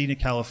Pasadena,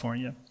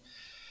 California.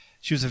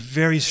 She was a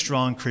very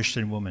strong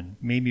Christian woman,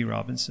 Mamie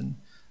Robinson,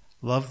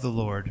 loved the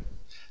Lord.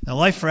 Now,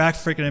 life for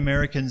African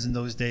Americans in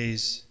those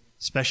days,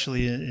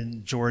 especially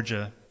in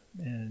Georgia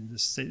and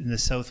in the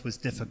South, was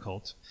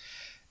difficult.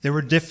 There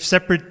were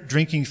separate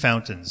drinking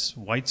fountains,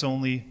 whites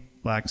only,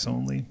 blacks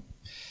only.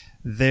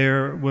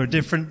 There were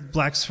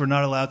blacks were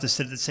not allowed to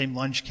sit at the same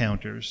lunch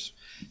counters,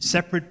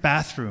 separate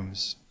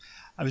bathrooms.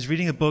 I was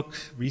reading a book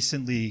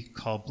recently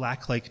called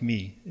Black Like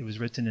Me. It was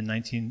written by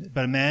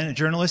a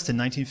journalist in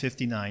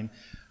 1959,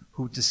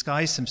 who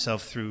disguised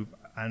himself through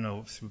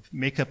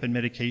makeup and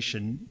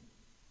medication,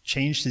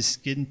 changed his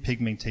skin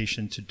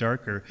pigmentation to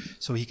darker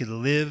so he could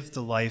live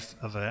the life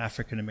of an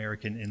African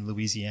American in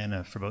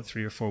Louisiana for about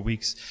 3 or 4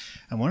 weeks.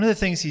 And one of the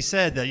things he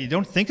said that you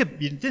didn't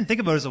think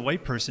about as a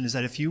white person is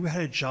that if you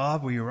had a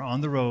job where you were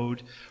on the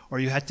road or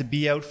you had to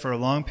be out for a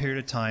long period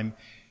of time,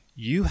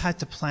 you had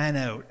to plan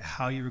out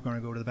how you were going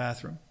to go to the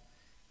bathroom,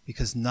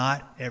 because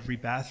not every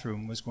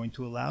bathroom was going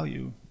to allow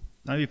you.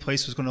 Not every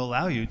place was going to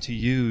allow you to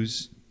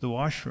use the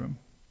washroom.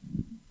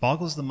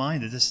 Boggles the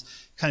mind that this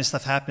kind of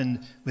stuff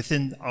happened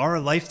within our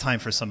lifetime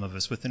for some of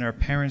us, within our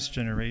parents'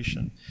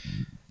 generation.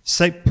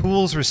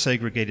 Pools were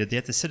segregated. They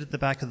had to sit at the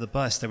back of the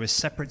bus. There was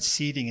separate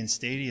seating in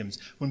stadiums.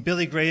 When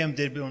Billy Graham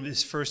did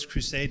his first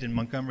crusade in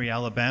Montgomery,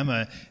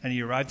 Alabama, and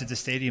he arrived at the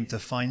stadium to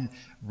find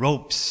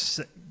ropes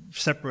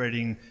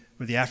separating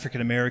where the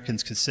African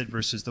Americans could sit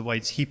versus the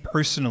whites, he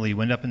personally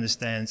went up in the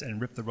stands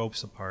and ripped the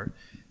ropes apart.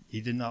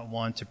 He did not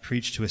want to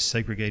preach to a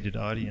segregated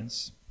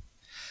audience.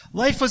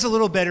 Life was a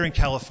little better in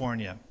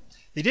California.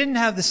 They didn't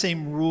have the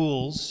same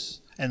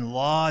rules and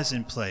laws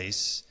in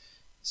place,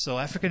 so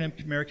African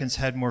Americans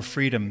had more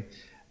freedom,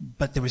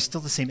 but there was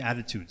still the same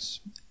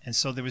attitudes. And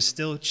so there was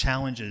still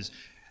challenges.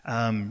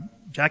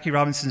 Jackie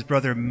Robinson's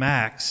brother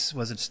Max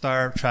was a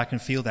star track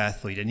and field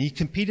athlete, and he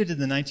competed in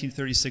the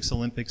 1936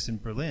 Olympics in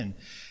Berlin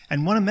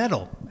and won a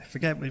medal. I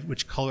forget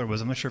which color it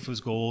was. I'm not sure if it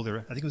was gold, or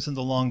I think it was in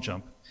the long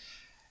jump.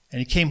 And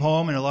he came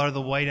home, and a lot of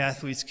the white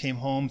athletes came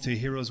home to a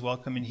hero's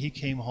welcome, and he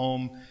came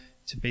home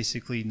to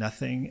basically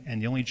nothing,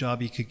 and the only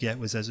job he could get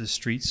was as a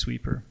street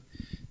sweeper.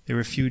 There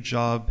were few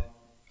job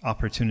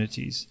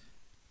opportunities.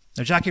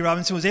 Now, Jackie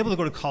Robinson was able to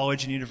go to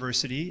college and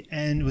university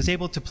and was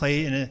able to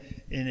play in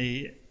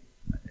a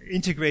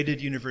integrated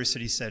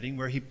university setting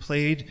where he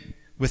played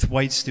with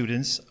white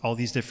students, all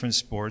these different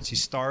sports. He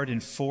starred in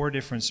 4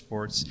 different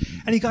sports,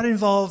 and he got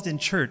involved in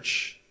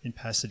church in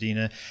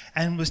Pasadena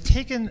and was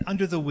taken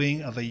under the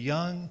wing of a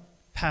young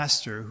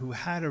pastor who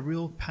had a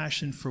real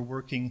passion for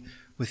working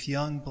with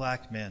young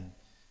black men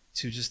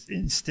to just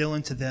instill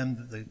into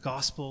them the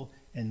gospel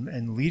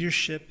and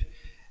leadership.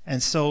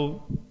 And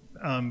so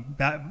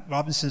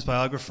Robinson's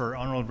biographer,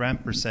 Arnold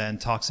Rampersad,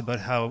 talks about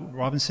how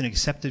Robinson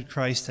accepted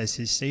Christ as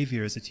his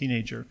Savior as a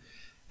teenager,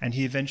 and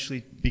he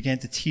eventually began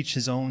to teach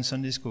his own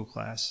Sunday school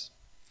class.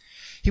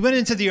 He went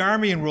into the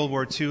army in World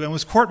War II and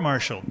was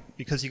court-martialed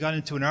because he got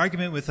into an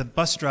argument with a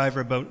bus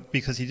driver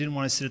because he didn't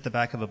want to sit at the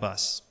back of a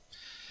bus.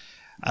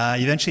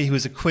 Eventually, he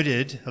was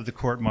acquitted of the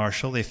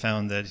court-martial. They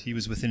found that he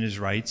was within his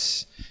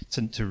rights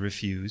to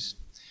refuse.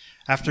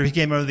 After he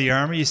came out of the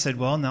army, he said,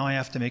 well, now I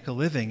have to make a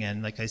living.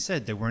 And like I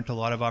said, there weren't a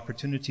lot of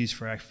opportunities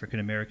for African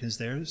Americans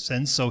there.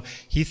 And so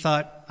he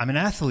thought, I'm an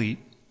athlete,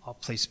 I'll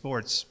play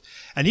sports.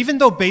 And even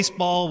though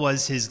baseball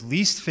was his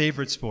least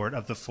favorite sport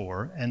of the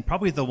four, and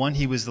probably the one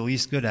he was the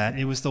least good at,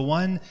 it was the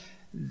one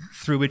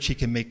through which he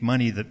can make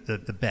money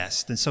the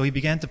best. And so he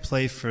began to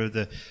play for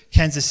the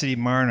Kansas City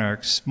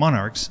Monarchs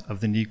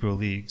of the Negro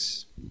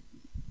Leagues.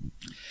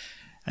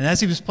 And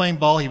as he was playing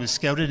ball, he was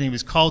scouted and he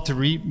was called to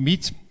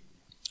meet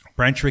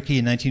Branch Rickey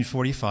in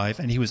 1945,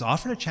 and he was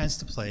offered a chance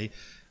to play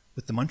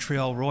with the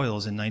Montreal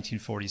Royals in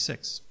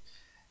 1946.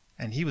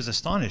 And he was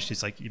astonished.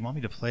 He's like, you want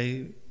me to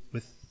play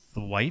with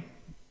the white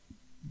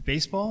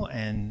baseball?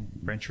 And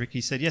Branch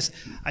Rickey said, yes.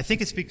 I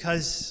think it's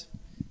because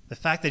the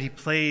fact that he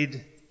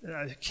played,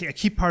 a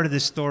key part of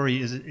this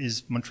story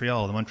is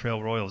Montreal, the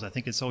Montreal Royals. I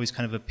think it's always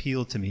kind of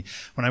appealed to me.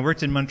 When I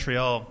worked in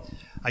Montreal,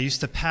 I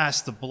used to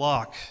pass the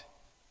block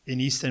in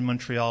East End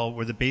Montreal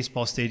where the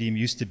baseball stadium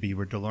used to be,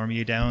 where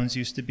Delormier Downs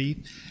used to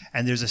be.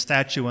 And there's a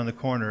statue on the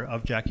corner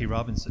of Jackie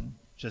Robinson,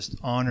 just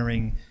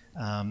honoring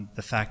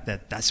the fact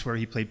that that's where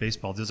he played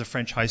baseball. There's a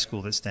French high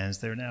school that stands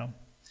there now.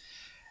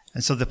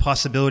 And so the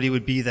possibility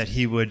would be that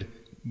he would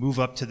move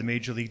up to the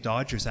Major League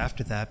Dodgers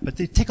after that, but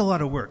they take a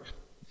lot of work.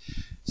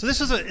 So this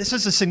was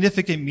a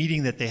significant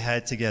meeting that they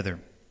had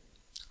together.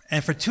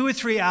 And for 2 or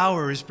 3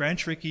 hours,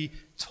 Branch Rickey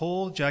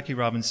told Jackie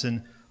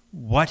Robinson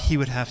what he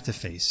would have to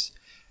face.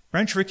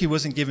 Branch Rickey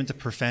wasn't given to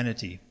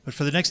profanity, but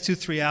for the next 2 or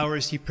 3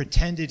 hours, he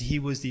pretended he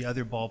was the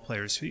other ball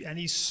players, and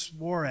he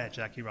swore at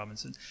Jackie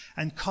Robinson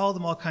and called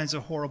them all kinds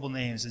of horrible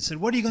names and said,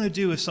 what are you going to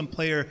do if some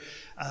player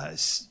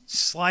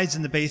slides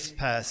in the base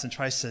paths and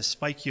tries to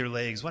spike your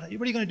legs? What are you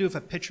going to do if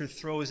a pitcher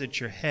throws at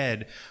your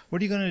head?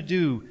 What are you going to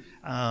do?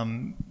 How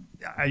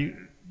are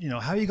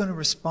you going to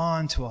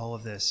respond to all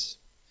of this?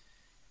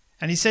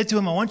 And he said to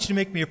him, I want you to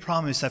make me a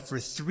promise that for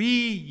 3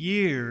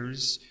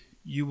 years,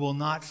 you will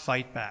not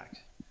fight back.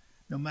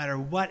 No matter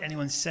what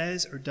anyone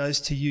says or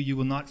does to you, you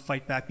will not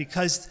fight back,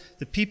 because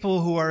the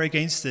people who are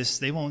against this,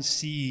 they won't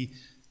see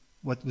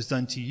what was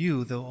done to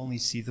you. They'll only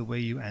see the way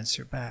you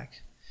answer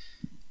back.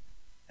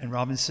 And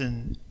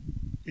Robinson,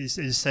 it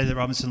is said that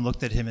Robinson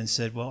looked at him and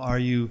said, well, are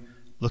you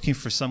looking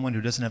for someone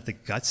who doesn't have the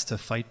guts to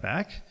fight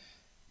back?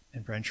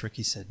 And Branch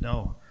Rickey said,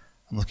 no,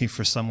 I'm looking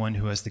for someone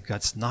who has the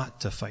guts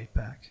not to fight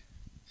back.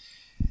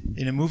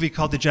 In a movie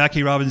called The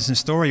Jackie Robinson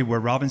Story, where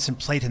Robinson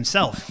played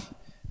himself,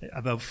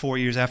 about 4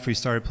 years after he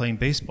started playing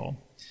baseball.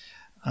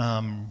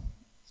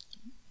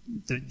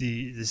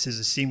 This is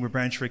a scene where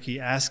Branch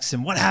Rickey asks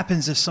him, what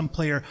happens if some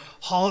player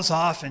hauls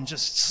off and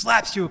just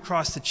slaps you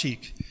across the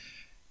cheek?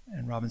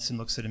 And Robinson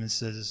looks at him and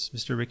says,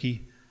 Mr.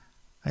 Rickey,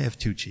 I have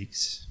 2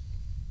 cheeks.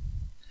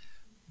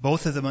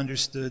 Both of them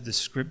understood the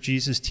script,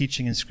 Jesus'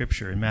 teaching in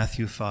Scripture in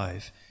Matthew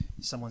 5.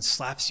 Someone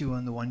slaps you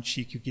on the one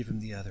cheek, you give him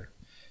the other.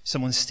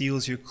 Someone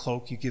steals your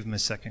cloak, you give them a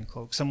second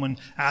cloak. Someone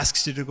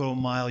asks you to go a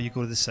mile, you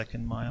go to the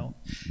second mile.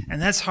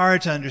 And that's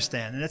hard to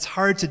understand, and that's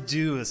hard to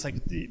do. It's like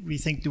we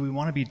think, do we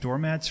want to be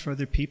doormats for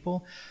other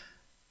people?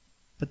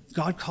 But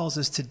God calls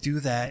us to do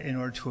that in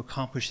order to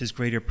accomplish his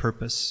greater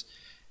purpose.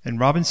 And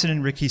Robinson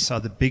and Rickey saw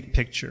the big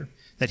picture,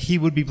 that he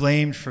would be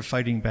blamed for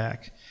fighting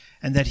back,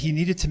 and that he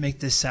needed to make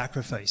this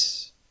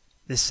sacrifice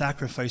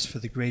for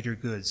the greater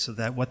good, so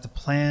that what the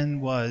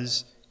plan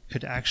was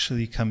could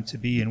actually come to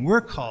be. And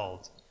we're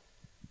called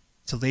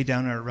to lay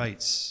down our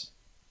rights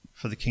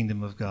for the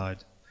kingdom of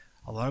God.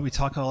 We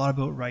talk a lot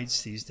about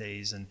rights these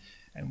days, and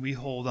we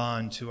hold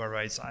on to our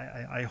rights.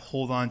 I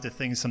hold on to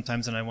things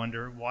sometimes, and I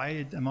wonder,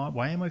 why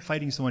am I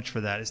fighting so much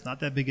for that? It's not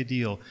that big a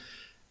deal.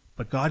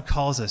 But God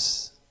calls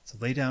us to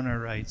lay down our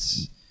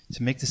rights,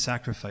 to make the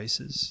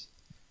sacrifices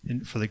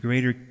for the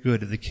greater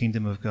good of the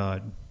kingdom of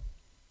God.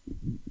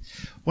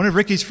 One of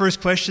Rickey's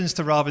first questions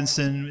to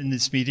Robinson in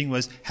this meeting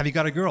was, have you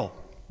got a girl?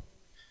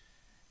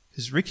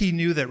 Because Rickey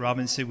knew that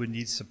Robinson would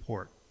need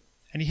support.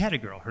 And he had a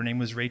girl. Her name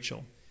was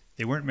Rachel.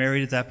 They weren't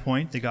married at that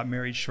point. They got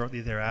married shortly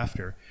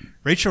thereafter.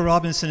 Rachel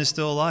Robinson is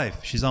still alive.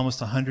 She's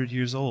almost 100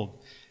 years old.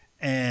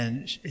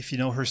 And if you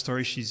know her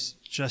story, she's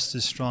just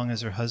as strong as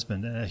her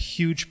husband. And a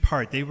huge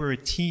part. They were a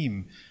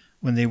team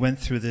when they went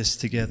through this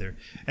together.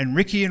 And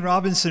Rickey and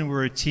Robinson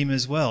were a team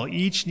as well.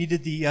 Each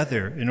needed the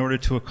other in order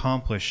to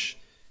accomplish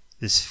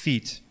this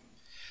feat.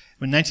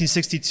 In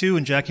 1962,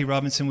 when Jackie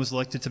Robinson was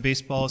elected to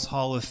baseball's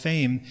Hall of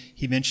Fame,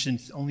 he mentioned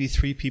only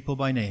 3 people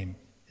by name: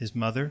 his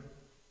mother,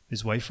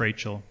 his wife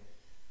Rachel,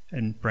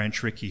 and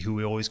Branch Rickey, who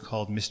we always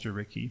called Mr.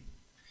 Rickey.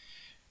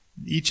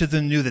 Each of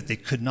them knew that they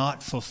could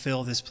not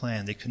fulfill this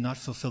plan. They could not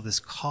fulfill this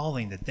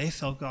calling that they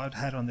felt God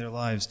had on their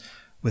lives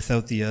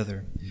without the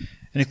other.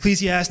 And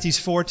Ecclesiastes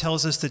 4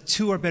 tells us that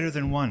 2 are better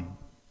than 1.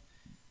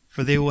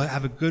 for they will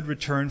have a good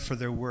return for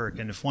their work.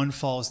 And if one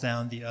falls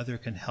down, the other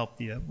can help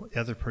the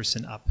other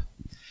person up.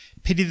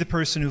 Pity the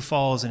person who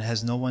falls and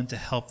has no one to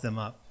help them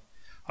up.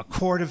 A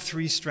cord of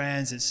 3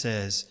 strands, it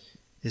says,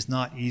 is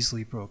not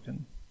easily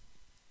broken.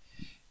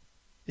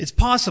 It's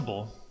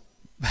possible,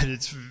 but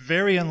it's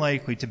very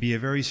unlikely to be a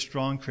very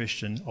strong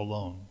Christian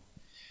alone.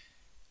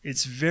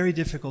 It's very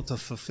difficult to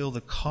fulfill the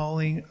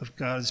calling of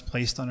God has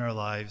placed on our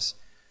lives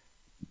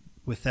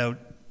without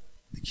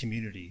the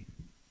community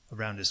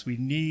around us. We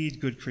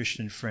need good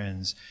Christian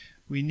friends.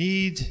 We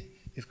need,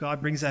 if God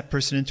brings that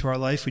person into our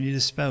life, we need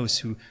a spouse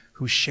who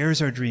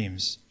shares our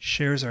dreams,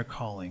 shares our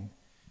calling,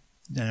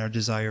 and our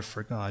desire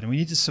for God. And we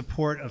need the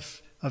support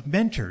of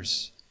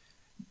mentors.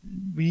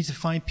 We need to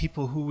find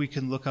people who we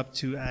can look up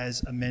to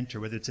as a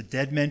mentor, whether it's a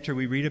dead mentor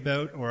we read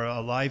about or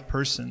a live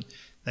person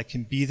that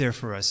can be there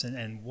for us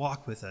and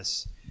walk with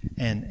us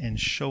and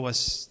show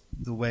us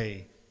the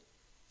way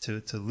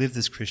to live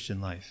this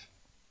Christian life.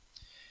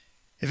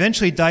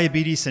 Eventually,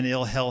 diabetes and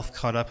ill health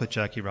caught up with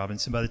Jackie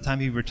Robinson. By the time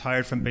he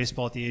retired from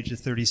baseball at the age of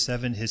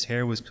 37, his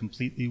hair was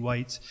completely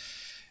white.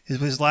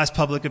 His last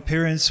public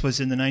appearance was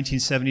in the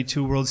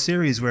 1972 World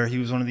Series, where he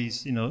was one of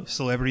these,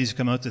 celebrities who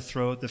come out to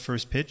throw out the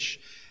first pitch,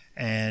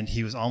 and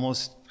he was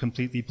almost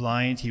completely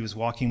blind. He was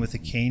walking with a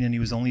cane, and he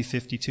was only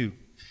 52.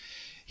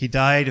 He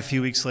died a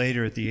few weeks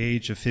later at the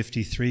age of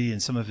 53,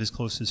 and some of his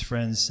closest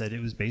friends said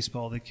it was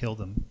baseball that killed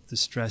him, the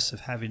stress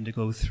of having to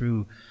go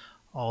through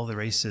all the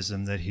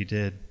racism that he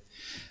did.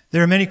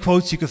 There are many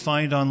quotes you can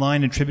find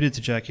online attributed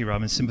to Jackie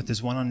Robinson, but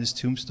there's one on his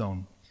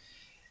tombstone.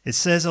 It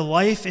says, "A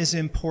life is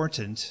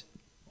important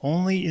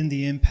only in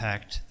the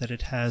impact that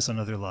it has on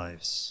other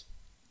lives."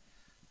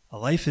 A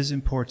life is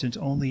important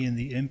only in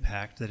the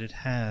impact that it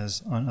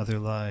has on other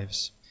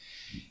lives.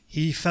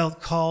 He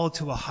felt called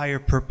to a higher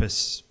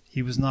purpose.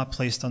 He was not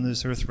placed on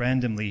this earth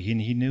randomly,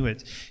 and he knew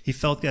it. He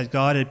felt that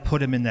God had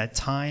put him in that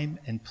time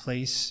and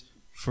place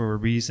for a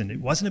reason. It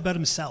wasn't about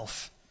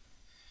himself.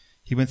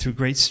 He went through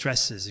great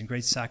stresses and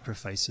great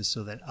sacrifices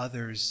so that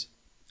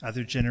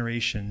other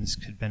generations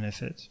could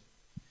benefit.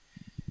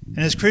 And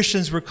as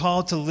Christians, we're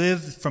called to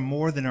live for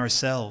more than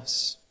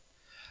ourselves.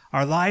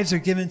 Our lives are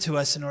given to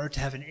us in order to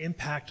have an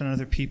impact on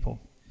other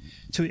people,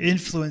 to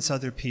influence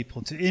other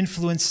people, to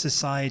influence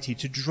society,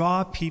 to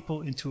draw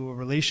people into a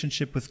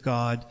relationship with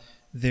God,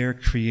 their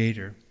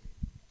Creator.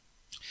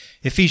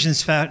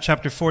 Ephesians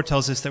chapter 4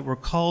 tells us that we're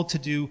called to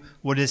do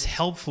what is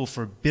helpful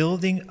for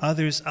building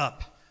others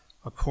up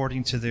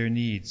according to their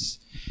needs.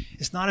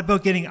 It's not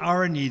about getting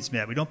our needs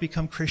met. We don't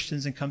become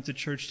Christians and come to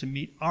church to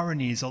meet our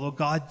needs, although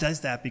God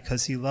does that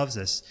because he loves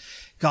us.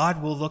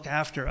 God will look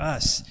after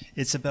us.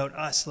 It's about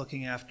us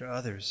looking after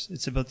others.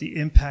 It's about the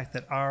impact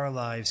that our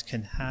lives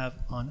can have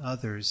on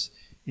others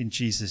in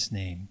Jesus'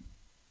 name.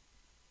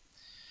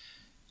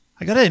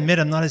 I got to admit,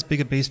 I'm not as big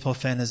a baseball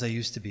fan as I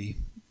used to be.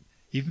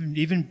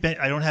 Even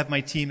I don't have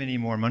my team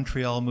anymore.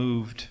 Montreal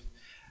moved.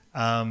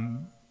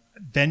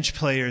 Bench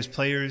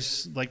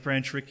players like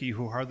Branch Rickey,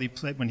 who hardly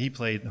played when he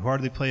played, who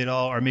hardly play at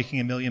all, are making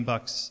 $1 million.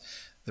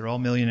 They're all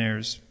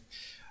millionaires.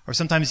 Or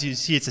sometimes you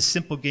see it's a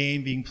simple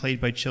game being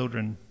played by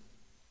children.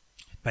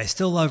 But I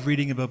still love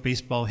reading about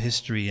baseball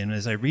history, and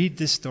as I read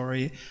this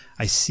story,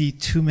 I see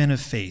 2 men of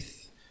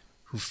faith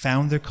who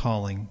found their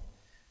calling,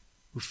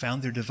 who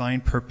found their divine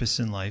purpose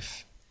in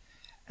life,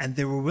 and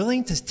they were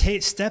willing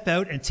to step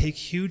out and take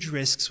huge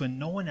risks when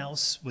no one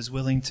else was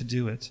willing to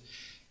do it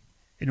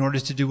in order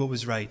to do what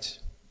was right,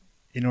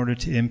 in order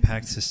to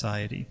impact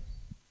society.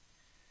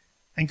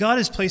 And God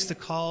has placed a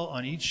call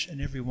on each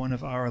and every one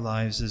of our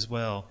lives as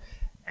well.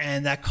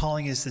 And that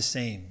calling is the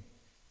same,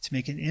 to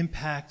make an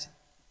impact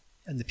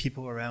on the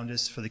people around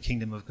us for the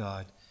kingdom of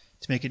God,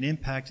 to make an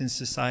impact in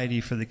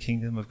society for the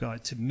kingdom of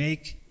God, to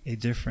make a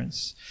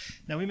difference.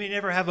 Now, we may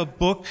never have a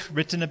book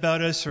written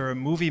about us or a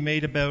movie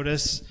made about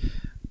us,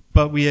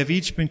 but we have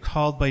each been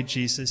called by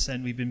Jesus,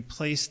 and we've been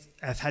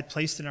had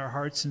placed in our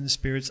hearts and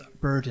spirits a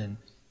burden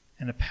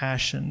and a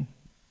passion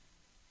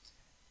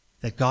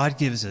that God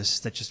gives us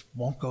that just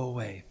won't go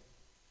away.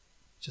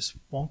 Just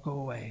won't go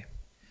away.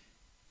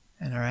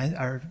 And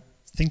our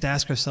thing to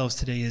ask ourselves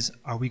today is,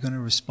 are we going to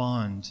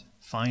respond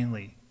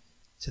finally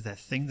to that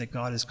thing that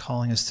God is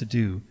calling us to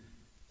do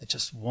that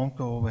just won't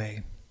go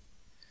away?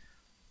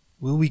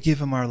 Will we give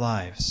him our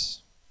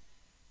lives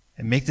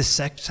and make the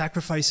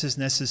sacrifices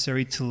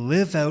necessary to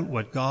live out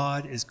what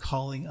God is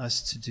calling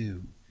us to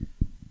do?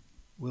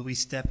 Will we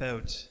step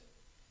out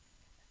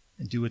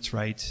and do what's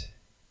right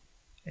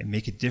and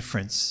make a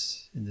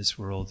difference in this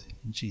world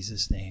in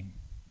Jesus' name?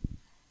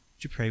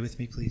 Would you pray with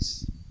me,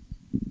 please?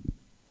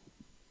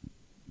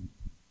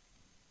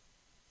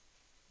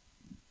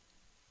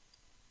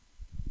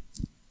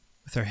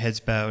 With our heads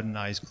bowed and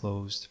eyes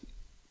closed.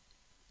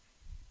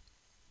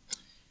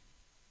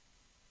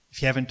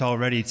 If you haven't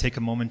already, take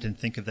a moment and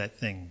think of that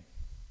thing.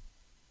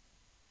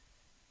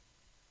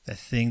 That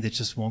thing that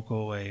just won't go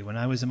away. When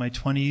I was in my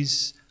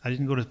 20s, I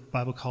didn't go to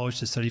Bible college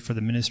to study for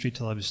the ministry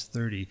till I was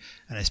 30,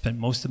 and I spent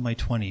most of my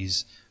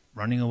 20s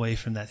running away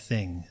from that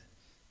thing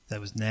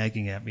that was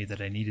nagging at me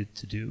that I needed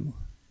to do,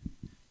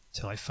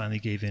 till I finally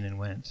gave in and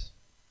went.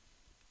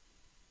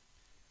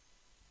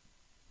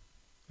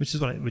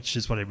 which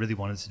is what I really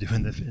wanted to do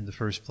in the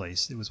first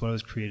place. It was what I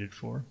was created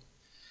for.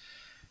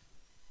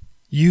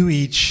 You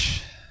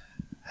each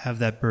have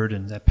that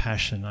burden, that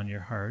passion on your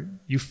heart.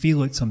 You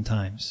feel it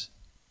sometimes.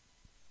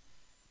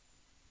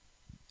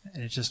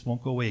 And it just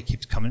won't go away. It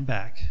keeps coming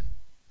back.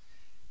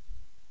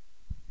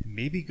 And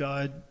maybe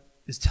God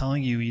is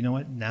telling you, you know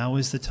what? Now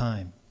is the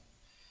time.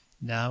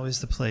 Now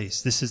is the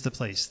place. This is the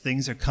place.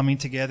 Things are coming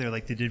together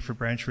like they did for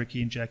Branch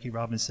Rickey and Jackie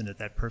Robinson at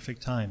that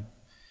perfect time.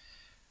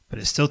 But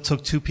it still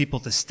took two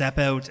people to step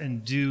out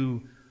and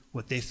do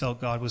what they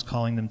felt God was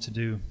calling them to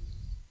do.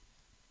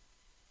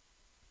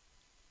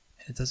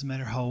 And it doesn't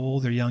matter how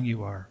old or young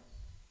you are.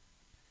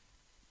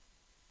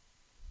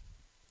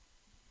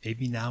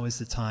 Maybe now is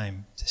the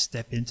time to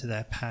step into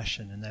that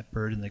passion and that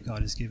burden that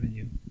God has given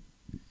you,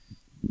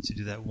 to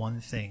do that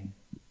one thing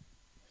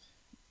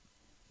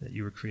that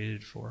you were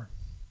created for.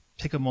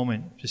 Take a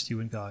moment, just you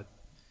and God.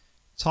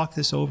 Talk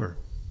this over.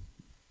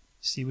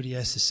 See what he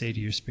has to say to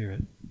your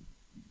spirit.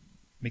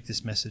 Make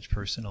this message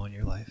personal in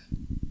your life.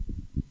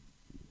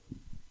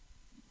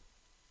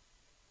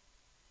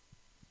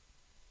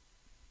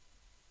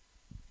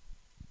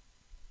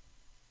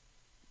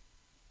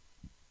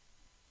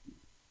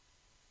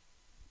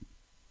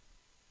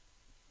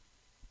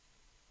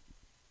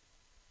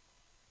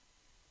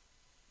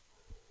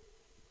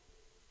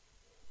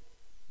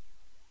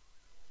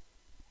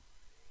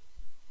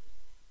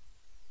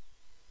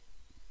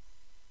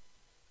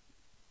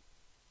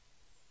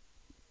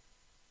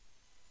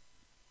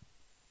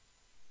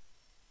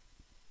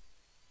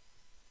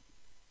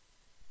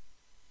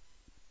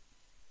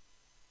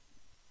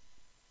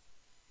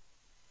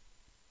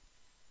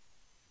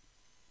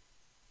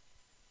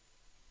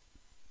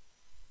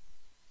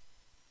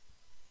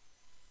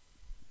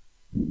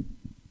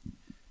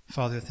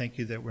 Father, thank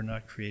you that we're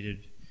not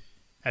created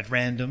at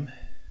random,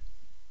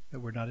 that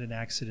we're not an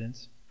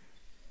accident,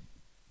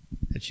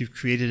 that you've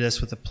created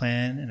us with a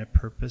plan and a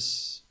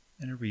purpose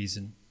and a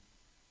reason.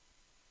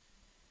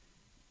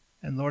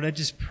 And Lord, I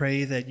just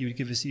pray that you would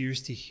give us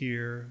ears to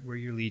hear where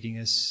you're leading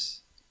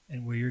us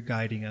and where you're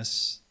guiding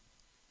us.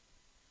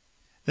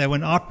 That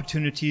when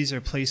opportunities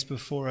are placed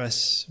before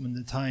us, when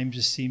the time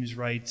just seems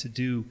right to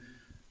do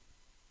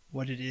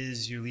what it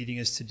is you're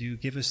leading us to do,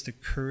 give us the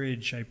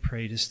courage, I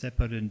pray, to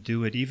step out and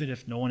do it, even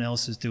if no one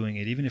else is doing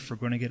it, even if we're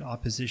going to get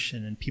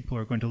opposition and people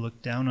are going to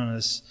look down on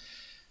us.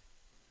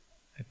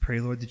 I pray,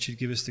 Lord, that you'd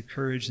give us the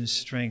courage and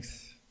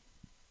strength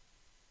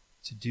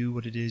to do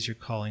what it is you're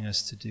calling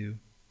us to do.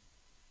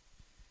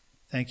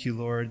 Thank you,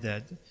 Lord,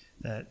 that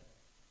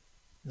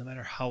no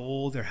matter how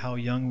old or how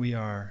young we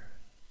are,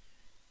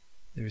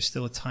 there is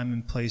still a time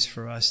and place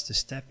for us to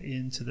step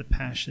into the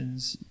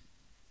passions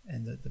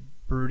and the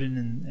burden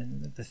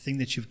and the thing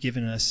that you've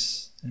given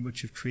us and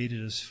what you've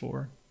created us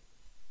for.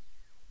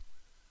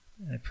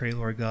 And I pray,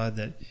 Lord God,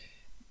 that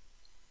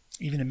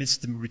even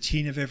amidst the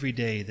routine of every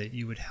day, that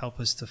you would help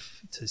us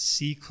to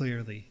see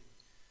clearly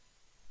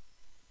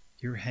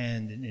your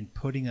hand in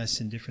putting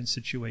us in different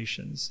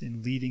situations,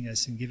 in leading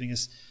us and giving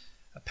us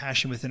a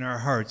passion within our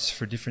hearts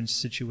for different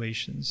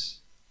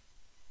situations.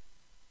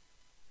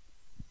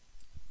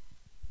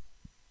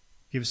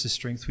 Give us the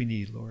strength we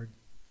need, Lord,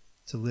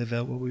 to live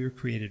out what we were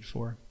created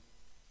for.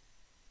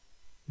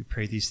 We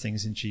pray these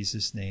things in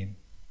Jesus' name.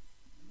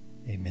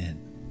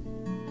 Amen.